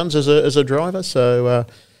 Group 1s as a driver, so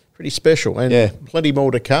pretty special. And plenty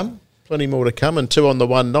more to come. And 2 on the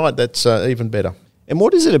one night, that's even better. And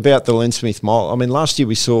what is it about the Len Smith Mile? I mean, last year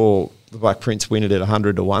we saw the Black Prince win it at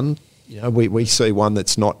 100 to 1. We see one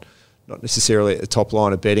that's not necessarily at the top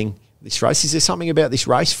line of betting this race. Is there something about this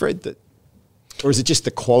race, Fred, or is it just the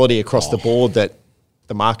quality across the board that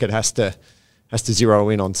the market has to has to zero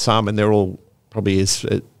in on some, and they're all probably as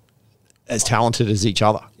talented as each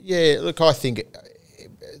other. Yeah, look, I think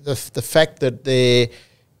the fact that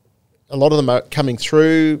a lot of them are coming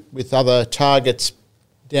through with other targets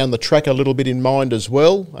down the track a little bit in mind as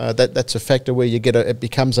well. That's a factor where you get it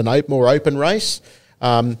becomes a more open race.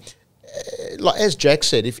 Like as Jack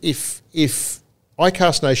said, if I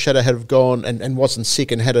Cast No Shadow had have gone and wasn't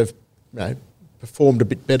sick and had have performed a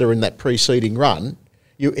bit better in that preceding run,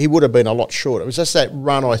 he would have been a lot shorter. It was just that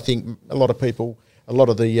run. I think a lot of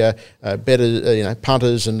the better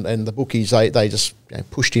punters and the bookies they just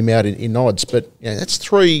pushed him out in odds. But that's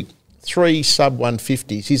three sub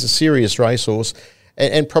 150s. He's a serious racehorse,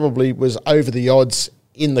 and probably was over the odds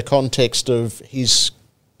in the context of his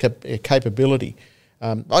capability.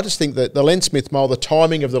 I just think that the Len Smith Mile, the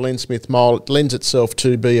timing of the Len Smith Mile, lends itself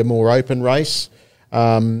to be a more open race.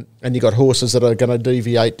 And you've got horses that are going to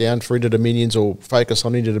deviate down for Inter-Dominions or focus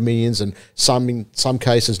on Inter-Dominions, and in some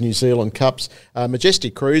cases New Zealand Cups.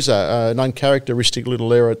 Majestic Cruiser, an uncharacteristic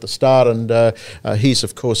little error at the start, and he's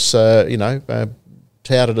of course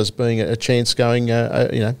touted as being a chance going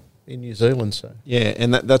in New Zealand. So yeah,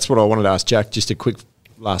 and that's what I wanted to ask Jack. Just a quick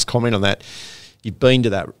last comment on that. You've been to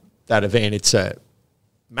that event. It's a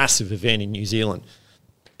massive event in New Zealand,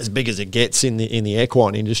 as big as it gets in the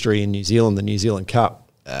equine industry in New Zealand, the New Zealand Cup.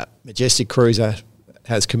 Majestic Cruiser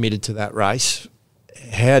has committed to that race.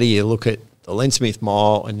 How do you look at the Len Smith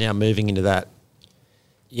Mile and now moving into that?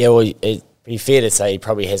 Yeah, well, it'd be fair to say he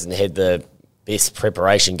probably hasn't had the best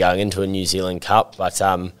preparation going into a New Zealand Cup, but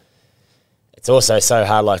it's also so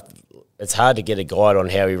hard. Like, it's hard to get a guide on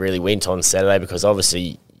how he really went on Saturday, because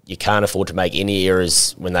obviously you can't afford to make any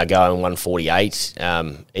errors when they're going 148.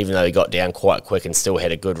 Even though he got down quite quick and still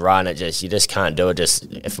had a good run, you just can't do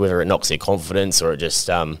it. Whether it knocks their confidence or it just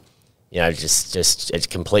it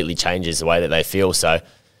completely changes the way that they feel. So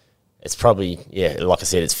it's probably, like I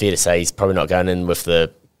said, it's fair to say he's probably not going in with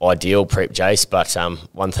the ideal prep, Jace. But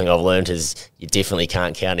one thing I've learned is you definitely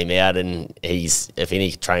can't count him out. And if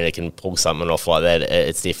any trainer can pull something off like that,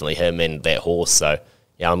 it's definitely him and that horse. So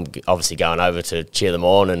yeah, I'm obviously going over to cheer them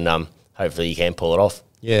on, and hopefully you can pull it off.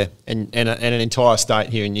 Yeah, and an entire state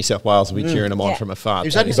here in New South Wales will be cheering them on from afar. He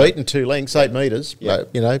was only beaten 2 lengths, 8 metres. Yeah.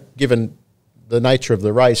 But, given the nature of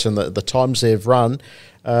the race and the times they've run,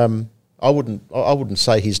 I wouldn't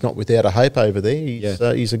say he's not without a hope over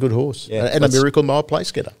there. He's a good horse, and a Miracle Mile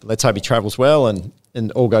place getter. Let's hope he travels well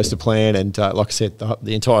and all goes to plan. And like I said,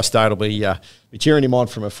 the entire state will be cheering him on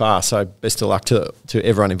from afar. So best of luck to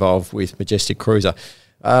everyone involved with Majestic Cruiser.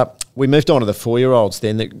 We moved on to the 4-year-olds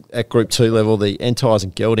then. At Group 2 level, the Entires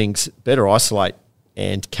and Geldings, Better Isolate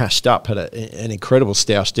and Cashed Up had an incredible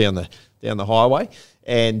stoush down the highway.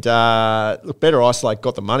 And look, Better Isolate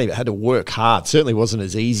got the money, but had to work hard. Certainly wasn't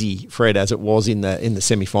as easy, Fred, as it was in the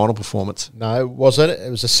semi-final performance. No, wasn't it?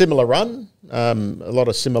 It was a similar run, a lot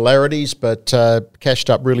of similarities, but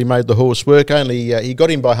Cashed Up really made the horse work. Only he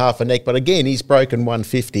got him by half a neck, but again, he's broken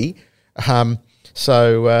 150.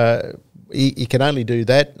 He can only do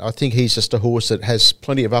that. I think he's just a horse that has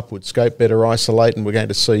plenty of upward scope, Better Isolate, and we're going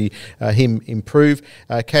to see him improve.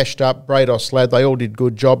 Cashed Up, Brados Lad, they all did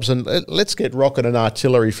good jobs. And Let's Get Rocket and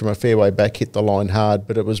Artillery from a fairway back hit the line hard,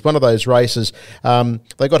 but it was one of those races.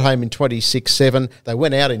 They got home in 26.7. They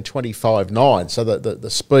went out in 25.9, so the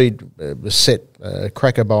speed was set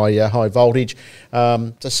cracker by High Voltage.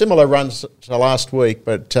 It's a similar run to last week,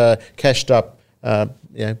 but Cashed Up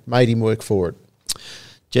made him work for it.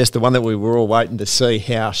 Jess, the one that we were all waiting to see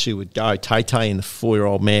how she would go, Tay-Tay in the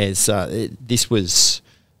 4-year-old mares. This was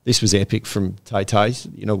epic from Tay-Tay.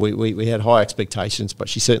 We had high expectations, but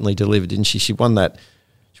she certainly delivered, didn't she? She won that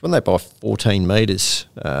by 14 metres.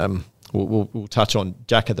 We'll touch on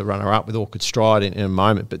Jack at the runner-up with Orchid Stride in a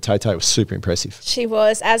moment, but Tay-Tay was super impressive. She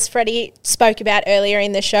was. As Freddie spoke about earlier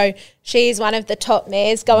in the show, she's one of the top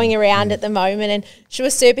mares going around at the moment, and she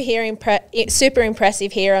was super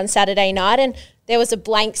impressive here on Saturday night. And there was a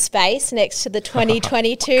blank space next to the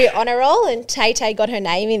 2022 honour roll, and Tay-Tay got her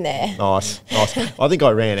name in there. Nice. I think I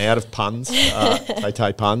ran out of puns,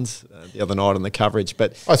 Tay-Tay puns, the other night on the coverage.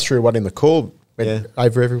 But I threw one in the call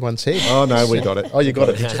over everyone's head. Oh, no, we got it. Oh, you got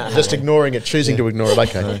it. Just ignoring it, choosing to ignore it.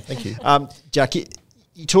 Okay, no. Thank you. Jack,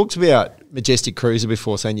 you talked about Majestic Cruiser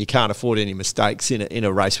before, saying you can't afford any mistakes in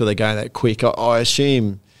a race where they're going that quick. I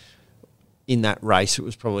assume in that race, it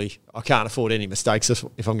was probably, I can't afford any mistakes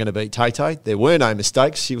if I'm going to beat Tay-Tay. There were no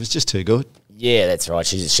mistakes. She was just too good. Yeah, that's right.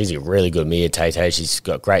 She's a really good mare, Tay-Tay. She's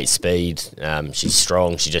got great speed. She's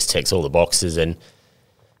strong. She just ticks all the boxes. And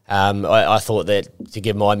I thought that to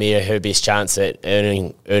give my mare her best chance at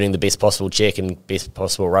earning the best possible check and best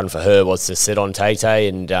possible run for her was to sit on Tay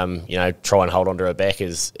and try and hold on to her back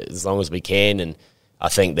as long as we can. And I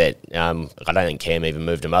think that I don't think Cam even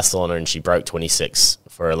moved a muscle on her, and she broke 26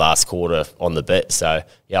 for her last quarter on the bit. So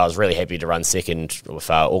yeah, I was really happy to run second with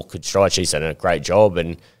awkward stride. She's done a great job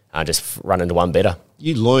and just run into one better.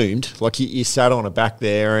 You loomed, like you sat on her back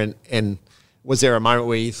there, and was there a moment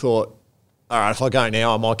where you thought, all right, if I go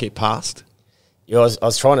now, I might get past? Yeah, I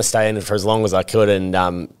was trying to stay in it for as long as I could, and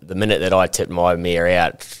the minute that I tipped my mare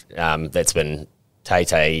out, that's when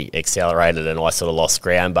Tay accelerated and I sort of lost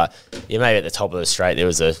ground. But yeah, maybe at the top of the straight there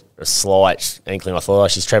was a slight inkling. I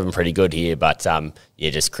thought, she's travelling pretty good here, but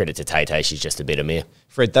just credit to Tay. She's just a better mare.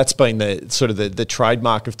 Fred, that's been the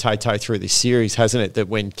trademark of Tay through this series, hasn't it? That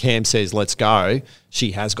when Cam says let's go,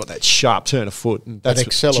 she has got that sharp turn of foot, and that's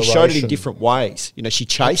acceleration. She showed it in different ways. She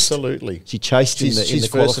chased. Absolutely, she chased in the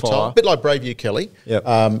qualifier. A bit like Braveview Kelly. Yep.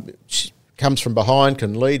 She comes from behind,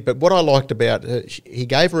 can lead. But what I liked about her, he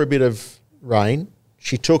gave her a bit of rein.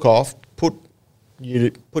 She took off, put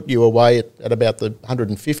you away at about the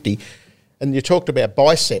 150, and you talked about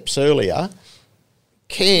biceps earlier.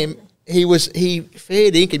 Cam. He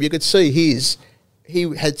fair dinkum. You could see he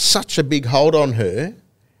had such a big hold on her.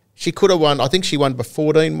 She could have won. I think she won by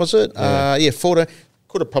 14, was it? Yeah. 14.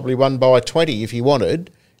 Could have probably won by 20 if he wanted.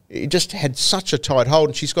 He just had such a tight hold,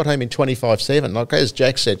 and she's got home in 25-7. Like as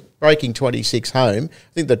Jack said, breaking 26 home.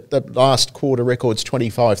 I think that the last quarter record's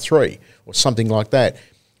 25-3 or something like that.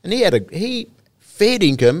 And he fair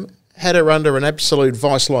dinkum had her under an absolute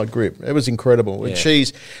vice-like grip. It was incredible. And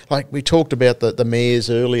she's, like we talked about the mares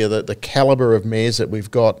earlier, the calibre of mares that we've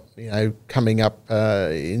got, coming up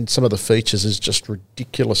in some of the features is just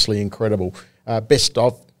ridiculously incredible. Best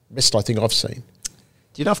I think I've seen.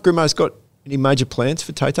 Do you know if Grimo's got any major plans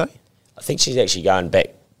for Tay? I think she's actually going back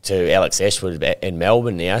to Alex Ashwood in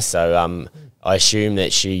Melbourne now, so I assume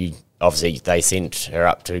that obviously they sent her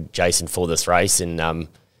up to Jason for this race, and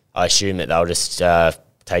I assume that they'll just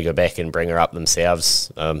take her back and bring her up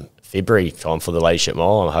themselves February time for the Leadership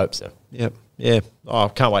Mile. I hope so. Yep, yeah. Oh, I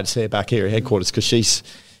can't wait to see her back here at headquarters because she's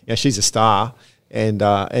a star,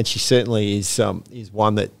 and she certainly is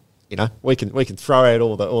one that we can throw out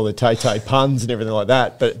all the Tay puns and everything like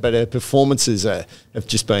that, but her performances have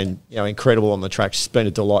just been incredible on the track. It's been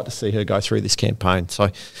a delight to see her go through this campaign. So,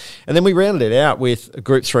 and then we rounded it out with a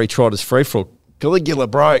Group 3 Trotters free for all. Caligula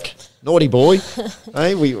broke. Naughty boy.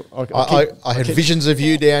 Hey, I had visions of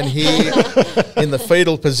you down here in the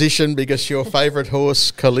fetal position because your favourite horse,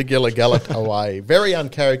 Caligula, galloped away. Very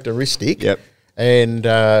uncharacteristic. Yep. And,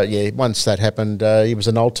 once that happened, he was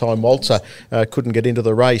an old-time waltzer, couldn't get into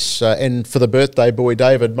the race. And for the birthday boy,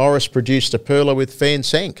 David Morris produced a perler with Van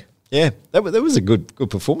Sank. Yeah, that was a good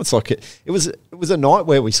performance. Like it was a night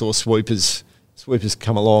where we saw swoopers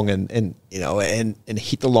come along and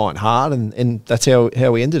hit the line hard, and that's how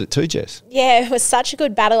we ended it too, Jess. Yeah, it was such a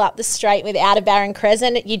good battle up the straight with Outer Barron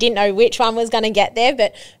Crescent. You didn't know which one was going to get there,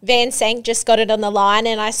 but Van Sank just got it on the line,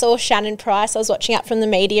 and I saw Shannon Price. I was watching up from the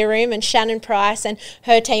media room, and Shannon Price and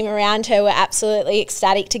her team around her were absolutely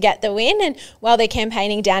ecstatic to get the win, and while they're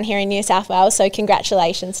campaigning down here in New South Wales, so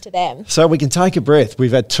congratulations to them. So we can take a breath.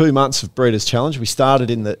 We've had 2 months of Breeders' Challenge. We started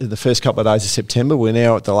in the first couple of days of September. We're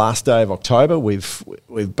now at the last day of October. We've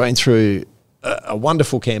been through a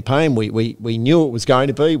wonderful campaign. We knew it was going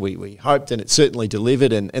to be. We hoped, and it certainly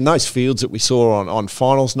delivered. And those fields that we saw on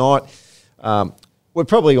finals night were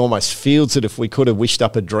probably almost fields that if we could have wished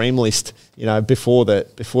up a dream list, before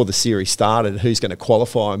the series started, who's going to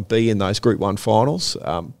qualify and be in those Group 1 finals.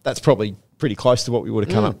 That's probably pretty close to what we would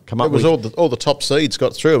have come up with. It was all the top seeds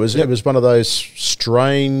got through. It was one of those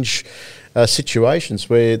strange situations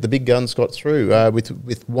where the big guns got through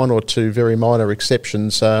with one or two very minor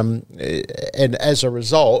exceptions, and as a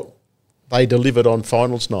result, they delivered on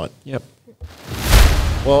finals night. Yep.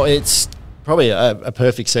 Well, it's probably a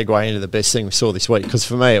perfect segue into the best thing we saw this week, because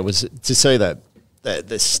for me it was to see that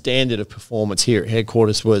the standard of performance here at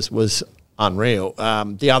headquarters was unreal.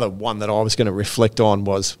 The other one that I was going to reflect on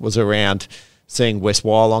was around seeing West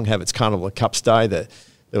Wyalong have its Carnival Cups Day.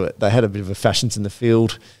 They had a bit of a fashions in the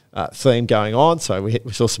field theme going on, so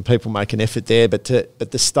we saw some people make an effort there, but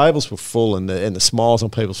the stables were full, and the smiles on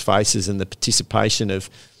people's faces, and the participation of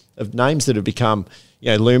names that have become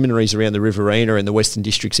luminaries around the Riverina and the Western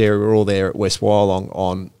Districts area were all there at West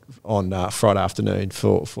Wyalong on Friday afternoon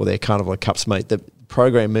for their Carnival Cups meet. The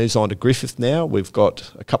program moves on to Griffith now. We've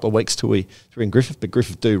got a couple of weeks till we're in Griffith, but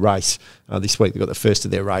Griffith do race this week. They've got the first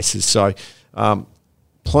of their races, so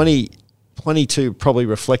plenty plenty to probably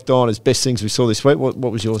reflect on as best things we saw this week. What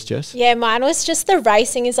was yours, Jess? Yeah, mine was just the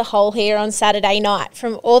racing as a whole here on Saturday night.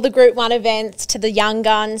 From all the Group 1 events to the Young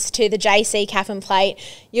Guns to the JC Cap and Plate,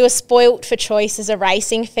 you were spoilt for choice as a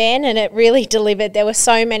racing fan, and it really delivered. There were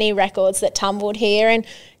so many records that tumbled here, and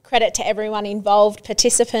credit to everyone involved,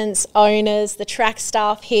 participants, owners, the track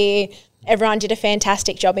staff here. Everyone did a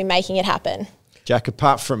fantastic job in making it happen. Jack,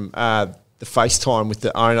 apart from the FaceTime with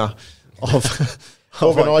the owner of...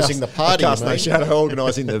 Organising the party,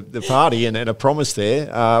 organising the party and a promise there.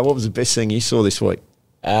 What was the best thing you saw this week?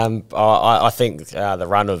 I think the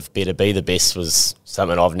run of Better Be the Best was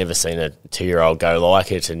something I've never seen a 2-year-old go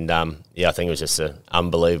like it, and I think it was just an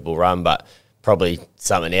unbelievable run. But probably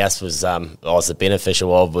something else was I was the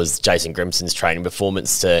beneficial of was Jason Grimson's training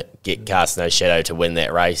performance to get Cast No Shadow to win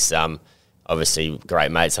that race. Obviously, great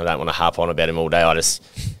mates. I don't want to harp on about him all day.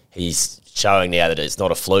 He's showing now that it's not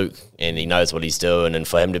a fluke and he knows what he's doing, and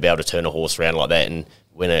for him to be able to turn a horse around like that and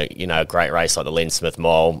win a great race like the Len Smith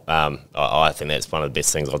Mile, I think that's one of the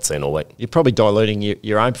best things I've seen all week. You're probably diluting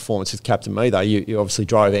your own performance with Captain Me, though. You obviously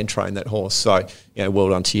drove and trained that horse, so well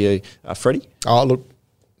done to you. Freddie? Oh, look,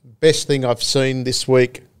 best thing I've seen this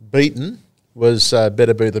week beaten was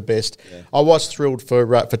Better Be the Best. Yeah. I was thrilled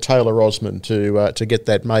for Taylor Osmond to get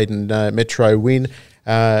that maiden Metro win.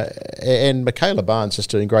 And Michaela Barnes is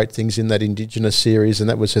doing great things in that Indigenous series, and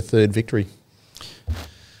that was her 3rd victory.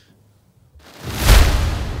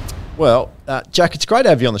 Well, Jack, it's great to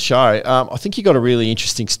have you on the show. I think you got a really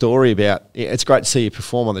interesting story about. It's great to see you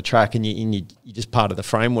perform on the track, and you're just part of the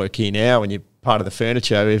framework here now, and you're part of the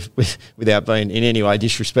furniture. Without being in any way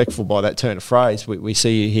disrespectful by that turn of phrase, we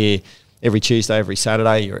see you here every Tuesday, every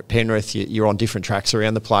Saturday. You're at Penrith. You're on different tracks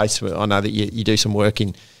around the place. I know that you do some work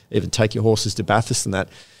in. Even take your horses to Bathurst and that.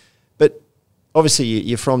 But obviously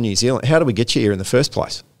you're from New Zealand. How do we get you here in the first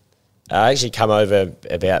place? I actually come over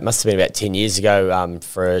must have been about 10 years ago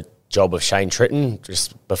for a job with Shane Tritton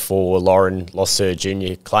just before Lauren lost her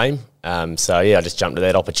junior claim. I just jumped to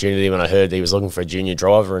that opportunity when I heard he was looking for a junior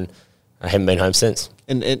driver, and I haven't been home since.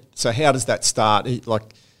 And so how does that start?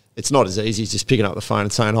 It's not as easy as just picking up the phone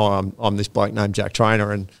and saying, "Hi, I'm this bloke named Jack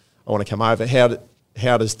Trainor and I want to come over."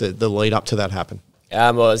 How does the lead up to that happen?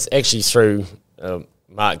 Well, it was actually through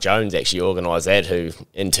Mark Jones actually organised that, who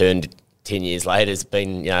in turn 10 years later has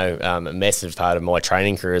been a massive part of my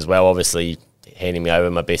training career as well, obviously handing me over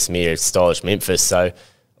my best mare at Stylish Memphis. So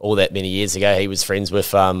all that many years ago he was friends with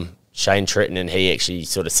Shane Tritton, and he actually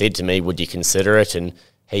sort of said to me, would you consider it? And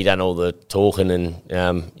he done all the talking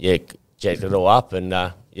and jacked it all up,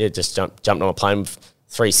 and just jumped on a plane with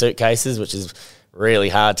 3 suitcases, which is really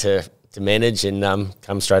hard to manage, and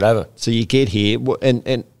come straight over. So you get here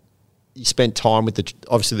and you spent time with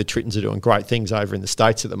obviously the Trittons are doing great things over in the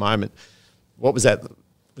States at the moment. What was that?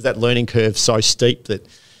 Was that learning curve so steep that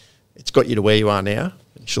it's got you to where you are now,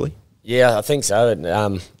 initially? Yeah, I think so. It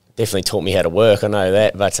definitely taught me how to work, I know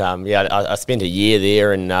that. But I spent a year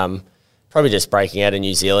there, and probably just breaking out in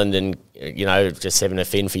New Zealand and, just having to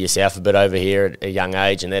fend for yourself a bit over here at a young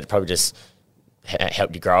age, and that probably just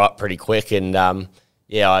helped you grow up pretty quick. And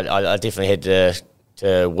I definitely had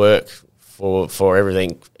to work for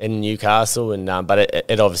everything in Newcastle, and but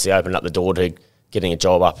it obviously opened up the door to getting a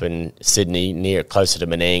job up in Sydney, closer to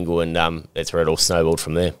Menangle, and that's where it all snowballed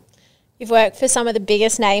from there. You've worked for some of the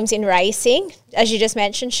biggest names in racing, as you just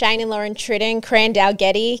mentioned, Shane and Lauren Tritton, Crandall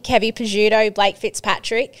Getty, Kevy Peugeot, Blake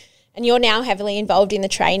Fitzpatrick, and you're now heavily involved in the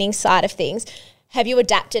training side of things. Have you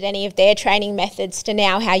adapted any of their training methods to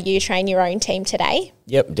now how you train your own team today?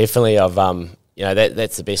 Yep, definitely. I've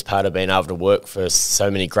that's the best part of being able to work for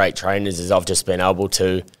so many great trainers, is I've just been able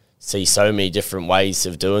to see so many different ways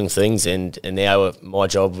of doing things, and now my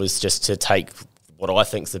job was just to take what I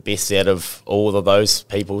think is the best out of all of those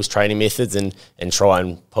people's training methods and try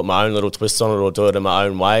and put my own little twist on it or do it in my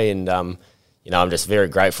own way. And I'm just very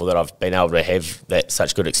grateful that I've been able to have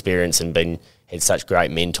such good experience and had such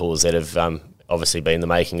great mentors that have obviously been the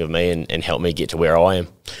making of me and helped me get to where I am.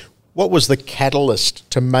 What was the catalyst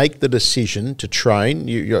to make the decision to train?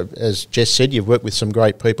 You, as Jess said, you've worked with some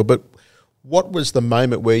great people, but what was the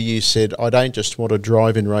moment where you said, I don't just want to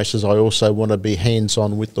drive in races, I also want to be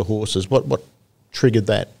hands-on with the horses? What triggered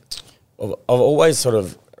that? Well, I've always sort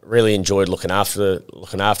of really enjoyed looking after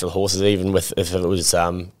the horses, even if it was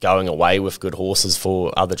going away with good horses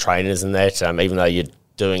for other trainers and that. Even though you're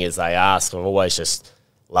doing as they ask, I've always just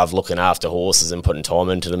loved looking after horses and putting time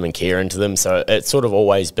into them and care into them. So it's sort of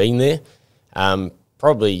always been there.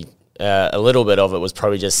 Probably a little bit of it was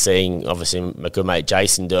probably just seeing, obviously, my good mate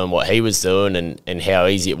Jason doing what he was doing and how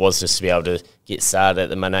easy it was just to be able to get started at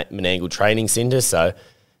the Menangle Training Centre. So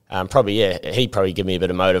He'd probably give me a bit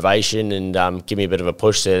of motivation and give me a bit of a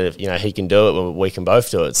push that, you know, he can do it, well, we can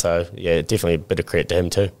both do it. So, yeah, definitely a bit of credit to him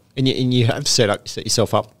too. And you have set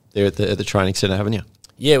yourself up there at the training centre, haven't you?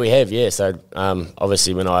 Yeah, we have, yeah. So,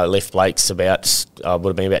 obviously when I left Blake's would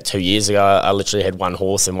have been about 2 years ago, I literally had one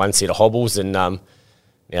horse and one set of hobbles, and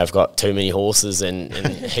I've got too many horses and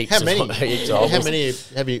heaps How many? of hobbles.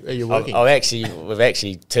 How many are you working? We've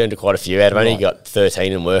actually turned to quite a few out. I've only got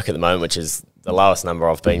 13 in work at the moment, which is the lowest number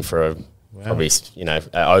I've been for probably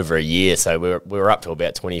over a year. So we were up to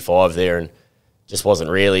about 25 there, and just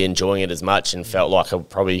wasn't really enjoying it as much, and felt like I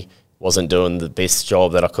probably wasn't doing the best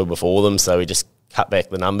job that I could with all of them. So we just cut back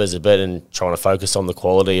the numbers a bit and trying to focus on the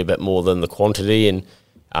quality a bit more than the quantity. And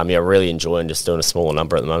really enjoying just doing a smaller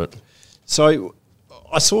number at the moment. So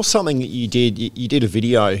I saw something that you did. You did a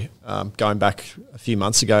video going back a few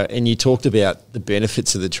months ago, and you talked about the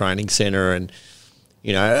benefits of the training centre, and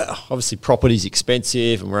you know, obviously property's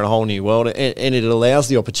expensive, and we're in a whole new world, and it allows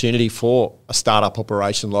the opportunity for a startup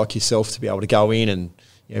operation like yourself to be able to go in and,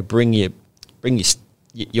 you know, bring your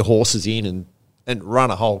horses in and run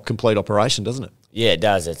a whole complete operation, doesn't it? Yeah, it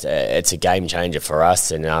does. It's a game changer for us,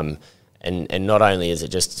 and not only is it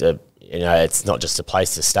just it's not just a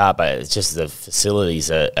place to start, but it's just the facilities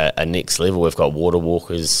are next level. We've got water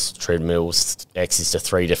walkers, treadmills, access to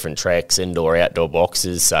 3 different tracks, indoor, outdoor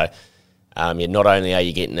boxes. So not only are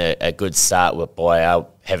you getting a good start by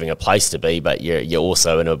having a place to be, but you're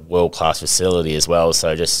also in a world-class facility as well.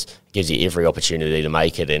 So just gives you every opportunity to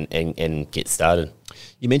make it and get started.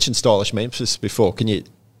 You mentioned Stylish Memphis before. Can you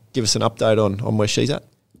give us an update on where she's at?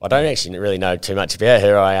 I don't actually really know too much about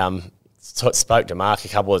her. I spoke to Mark a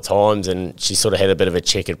couple of times, and she sort of had a bit of a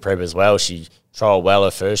checkered prep as well. She trialled well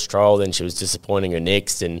her first trial, then she was disappointing her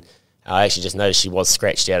next, and I actually just noticed she was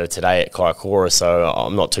scratched out of today at Kaikoura, so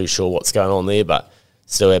I'm not too sure what's going on there, but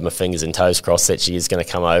still have my fingers and toes crossed that she is going to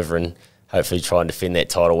come over and hopefully try and defend that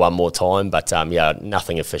title one more time. But,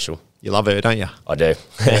 nothing official. You love her, don't you? I do.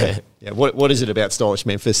 Yeah. What is it about Stylish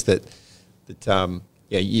Memphis that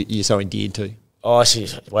you're so endeared to? Oh,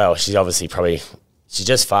 she's obviously she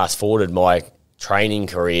just fast-forwarded my training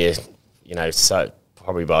career, so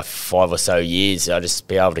probably by 5 or so years. I just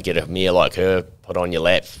be able to get a mare like her put on your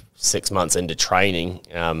lap 6 months into training.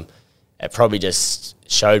 It probably just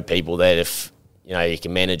showed people that if, you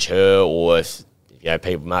can manage her, or if,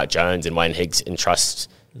 people, Mark Jones and Wayne Higgs, entrust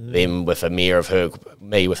them with a mare of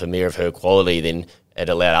her quality, then it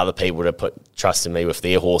allowed other people to put trust in me with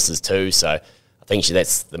their horses too. So I think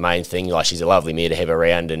that's the main thing. Like, she's a lovely mare to have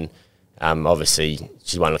around, and obviously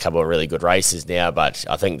she's won a couple of really good races now, but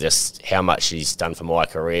I think just how much she's done for my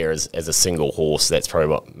career as a single horse, that's probably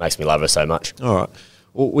what makes me love her so much. All right.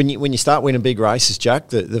 Well, when you start winning big races, Jack,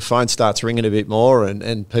 the phone starts ringing a bit more,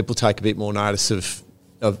 and people take a bit more notice of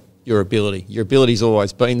your ability. Your ability's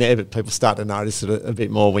always been there, but people start to notice it a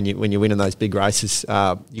bit more when you're winning those big races.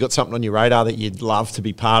 You got something on your radar that you'd love to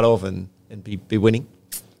be part of and be winning?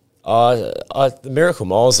 The Miracle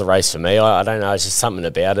Mile is the race for me. I don't know, it's just something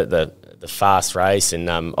about it, the fast race, and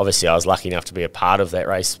obviously I was lucky enough to be a part of that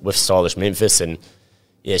race with Stylish Memphis, and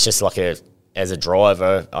yeah, it's just like as a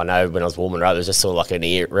driver, I know when I was warming up, it was just sort of like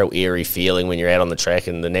a real eerie feeling when you're out on the track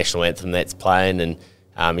and the national anthem that's playing, and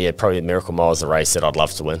probably the Miracle Mile is the race that I'd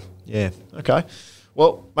love to win. Yeah, okay.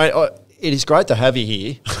 Well, mate, it is great to have you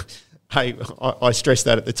here. Hey, I stressed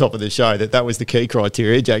that at the top of the show, that was the key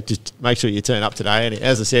criteria. Jack, just make sure you turn up today. And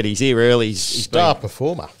as I said, he's here early. He's star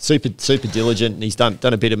performer. Super diligent, and he's done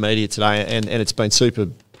a bit of media today, and it's been super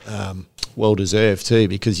well-deserved too,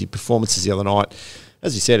 because your performances the other night,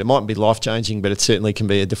 as you said, it mightn't be life-changing, but it certainly can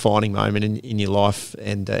be a defining moment in your life,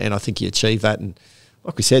 and I think you achieved that. And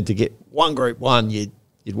like we said, to get one Group 1, you'd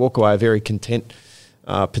walk away a very content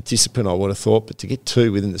participant, I would have thought, but to get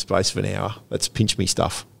 2 within the space of an hour, that's pinch me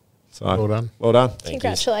stuff. So, well done. Well done.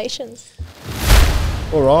 Congratulations.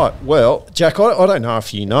 All right. Well, Jack, I don't know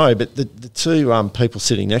if you know, but the 2 people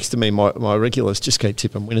sitting next to me, my regulars, just keep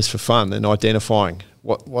tipping winners for fun and identifying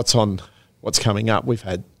what's coming up. We've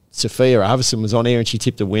had Sophia Arvison was on here, and she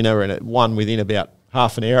tipped a winner, and it won within about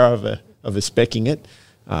half an hour of her specking it.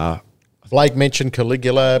 Blake mentioned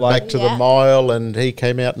Caligula back to the mile, and he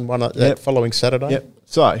came out and won it that following Saturday. Yep.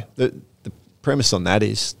 So the premise on that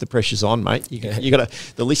is the pressure's on, mate. You got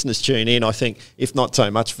to. The listeners tune in. I think, if not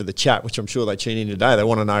so much for the chat, which I'm sure they tune in today, they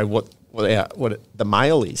want to know what the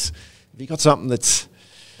mail is. Have you got something that's?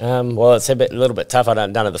 Well, it's a little bit tough.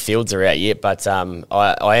 None of the fields are out yet, but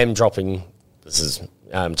I am dropping. This is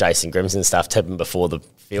Jason Grimson stuff, tipping before the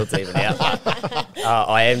field's even out.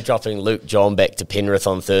 I am dropping Luke John back to Penrith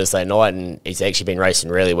on Thursday night, and he's actually been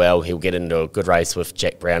racing really well. He'll get into a good race with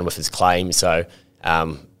Jack Brown with his claim, so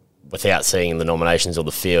without seeing the nominations or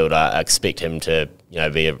the field, I expect him to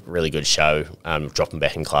be a really good show, dropping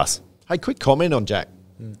back in class. Hey, quick comment on Jack.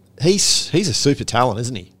 He's a super talent,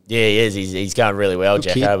 isn't he? Yeah, he is. He's going really well,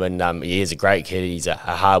 Good Jacko, kid. and he is a great kid. He's a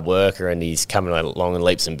hard worker, and he's coming along in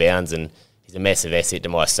leaps and bounds, and he's a massive asset to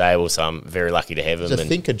my stable, so I'm very lucky to have him. He's a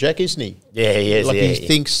thinker, Jack, isn't he? Yeah, he is. Like yeah. he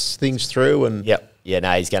thinks things through and... Yep. Yeah,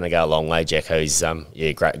 no, he's going to go a long way, Jacko. He's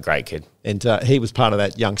great kid. And he was part of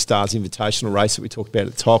that Young Stars Invitational race that we talked about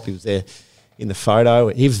at the top. He was there in the photo.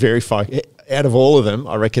 He was very focused. Out of all of them,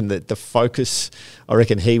 I reckon that the focus,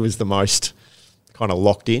 he was the most kind of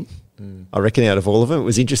locked in. I reckon out of all of them, it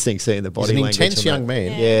was interesting seeing the body language. He's an intense young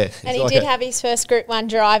man. Yeah. And he did have his first Group 1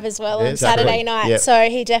 drive as well on Saturday night, Yep. so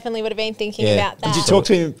he definitely would have been thinking about that. Did you talk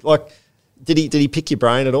to him, like, did he pick your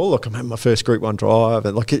brain at all? Like, I'm having my first Group 1 drive.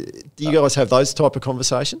 And, like, do you guys have those type of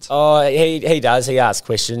conversations? Oh, he does. He asks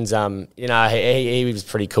questions. He was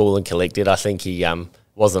pretty cool and collected. I think he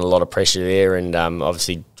wasn't a lot of pressure there, and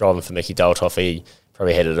obviously driving for Mickey Doltoff, he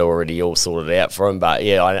probably had it already all sorted out for him. But,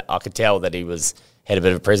 yeah, I could tell that he had a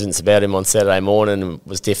bit of a presence about him on Saturday morning and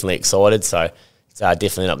was definitely excited. So it's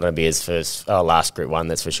definitely not going to be his last Group 1,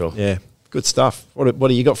 that's for sure. Yeah, good stuff. What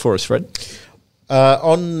do you got for us, Fred?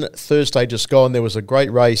 On Thursday just gone, there was a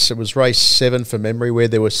great race. It was race 7 for memory, where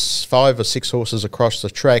there was 5 or 6 horses across the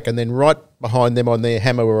track, and then right behind them on their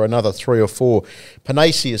hammer were another 3 or 4.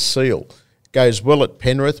 Panacea Seal goes well at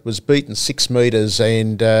Penrith, was beaten 6 metres,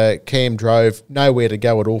 and Cam drove nowhere to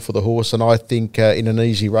go at all for the horse, and I think in an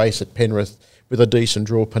easy race at Penrith with a decent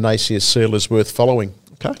draw, Panacea Seal is worth following.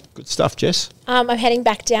 Okay, good stuff, Jess. I'm heading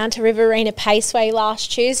back down to Riverina Paceway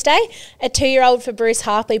last Tuesday. A 2-year-old for Bruce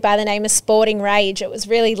Harpley by the name of Sporting Rage. It was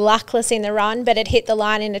really luckless in the run, but it hit the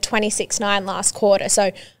line in a 26.9 last quarter, so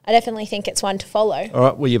I definitely think it's one to follow. All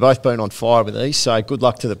right, well, you've both been on fire with these, so good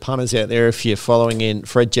luck to the punters out there if you're following in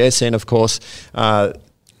Fred, Jess, and, of course,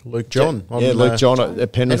 Luke John. Luke John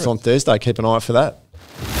at Penrith on Thursday. Keep an eye out for that.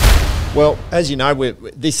 Well, as you know, we're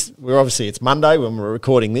obviously, it's Monday when we're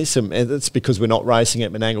recording this, and it's because we're not racing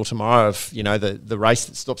at Menangle tomorrow. Of the race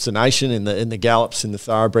that stops the nation in the gallops and the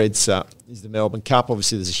thoroughbreds is the Melbourne Cup.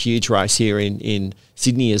 Obviously, there's a huge race here in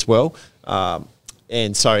Sydney as well,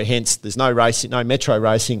 and so hence there's no metro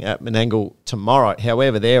racing at Menangle tomorrow.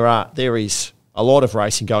 However, there is a lot of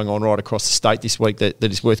racing going on right across the state this week that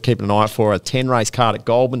is worth keeping an eye out for. A 10-race card at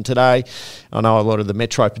Goulburn today. I know a lot of the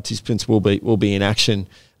metro participants will be in action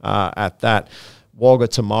at that. Wagga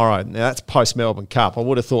tomorrow. Now, that's post-Melbourne Cup. I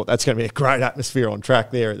would have thought that's going to be a great atmosphere on track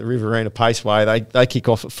there at the Riverina Paceway. They kick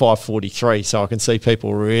off at 5:43, so I can see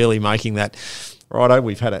people really making that. Righto,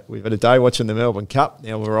 we've had a day watching the Melbourne Cup.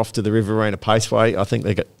 Now we're off to the Riverina Paceway. I think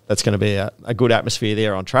that's going to be a good atmosphere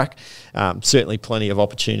there on track. Certainly plenty of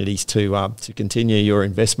opportunities to continue your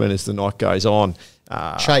investment as the night goes on.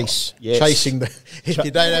 Chase. Yes. Chasing if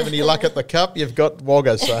you don't have any luck at the Cup, you've got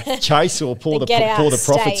Wagga. So chase or pour the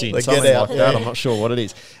profits in, The something get out, like that. I'm not sure what it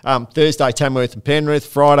is. Thursday, Tamworth and Penrith.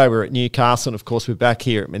 Friday, we're at Newcastle. And, of course, we're back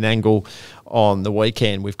here at Menangle on the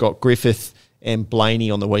weekend. We've got Griffith and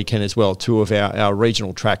Blaney on the weekend as well, 2 of our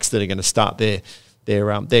regional tracks that are going to start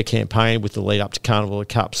their campaign with the lead up to Carnival of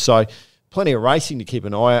Cups. So plenty of racing to keep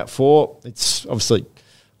an eye out for. It's obviously,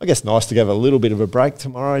 I guess, nice to have a little bit of a break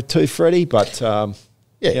tomorrow too, Freddie, but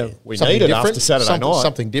we need it after Saturday night.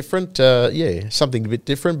 Something different, something a bit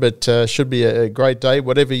different, but should be a great day.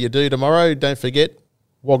 Whatever you do tomorrow, don't forget,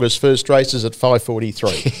 Wagga's first race is at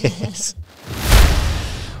 5:43. Yes.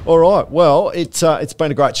 All right. Well, it's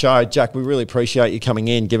been a great show, Jack. We really appreciate you coming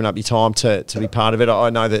in, giving up your time to be part of it. I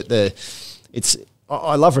know that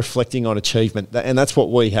I love reflecting on achievement, and that's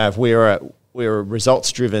what we have. We're a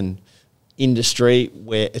results-driven industry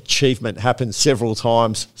where achievement happens several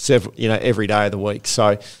times, every day of the week.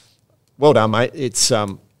 So, well done, mate. It's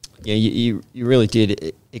you really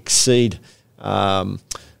did exceed,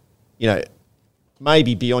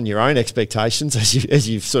 maybe beyond your own expectations, as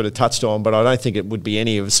you've sort of touched on, but I don't think it would be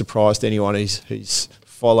any of a surprise to anyone who's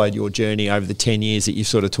followed your journey over the 10 years that you've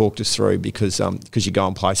sort of talked us through because you're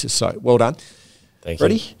going places. So well done. Thank you.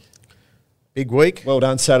 Ready? Big week. Well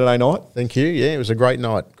done Saturday night. Thank you. Yeah, it was a great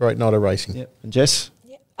night of racing. Yep. And Jess?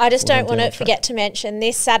 I just don't want to forget to mention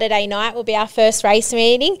this Saturday night will be our first race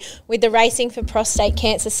meeting with the Racing for Prostate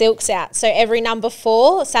Cancer Silks out. So every number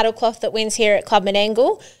 4 saddlecloth that wins here at Club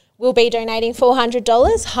Menangle will be donating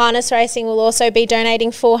 $400. Harness Racing will also be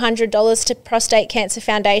donating $400 to Prostate Cancer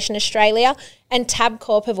Foundation Australia, and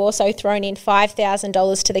Tabcorp have also thrown in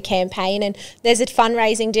 $5,000 to the campaign. And there's a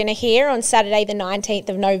fundraising dinner here on Saturday the 19th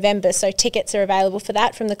of November, so tickets are available for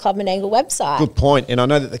that from the Club Menangle website. Good point. And I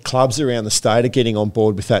know that the clubs around the state are getting on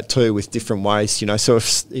board with that too, with different ways. So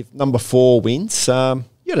if number 4 wins,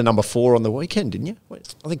 You had a number 4 on the weekend, didn't you?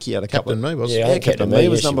 I think you had a couple. Captain Me was. Yeah, Yeah, Captain Me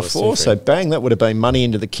was number 4. So super. bang, that would have been money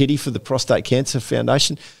into the kitty for the Prostate Cancer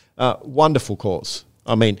Foundation. Wonderful cause.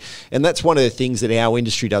 I mean, and that's one of the things that our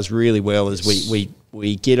industry does really well is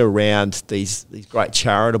we get around these great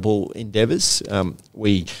charitable endeavours.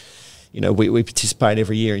 We participate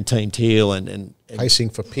every year in Team Teal and Pacing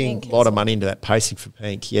for Pink. a lot of money into that Pacing for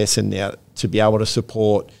Pink, yes, and now to be able to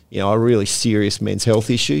support a really serious men's health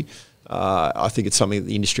issue, I think it's something that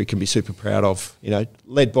the industry can be super proud of.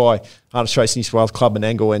 Led by Harness Racing New South Wales Club and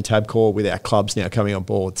Angle and Tabcorp, with our clubs now coming on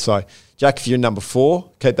board. So, Jack, if you're number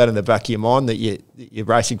 4, keep that in the back of your mind that you're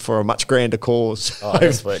racing for a much grander cause. Oh,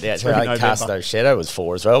 that's what, yeah, Casto Shadow was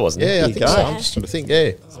 4 as well, wasn't it? Yeah, I think so. I'm just trying to think. Yeah,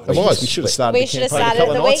 it was. We should have started We the should have campaign a started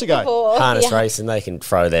couple the of nights week ago. before. Harness Yeah. Racing, they can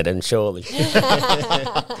throw that in, surely.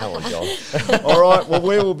 Come on, John. All right, well,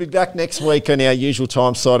 we will be back next week on our usual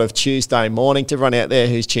time slot of Tuesday morning. To everyone out there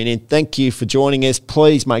who's tuned in, thank you for joining us.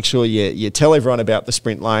 Please make sure you tell everyone about the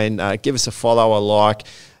Sprint Lane. Give us a follow, a like,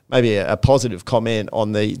 maybe a positive comment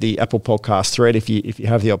on the Apple Podcast thread if you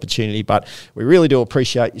have the opportunity. But we really do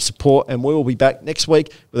appreciate your support, and we will be back next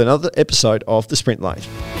week with another episode of The Sprint Lane.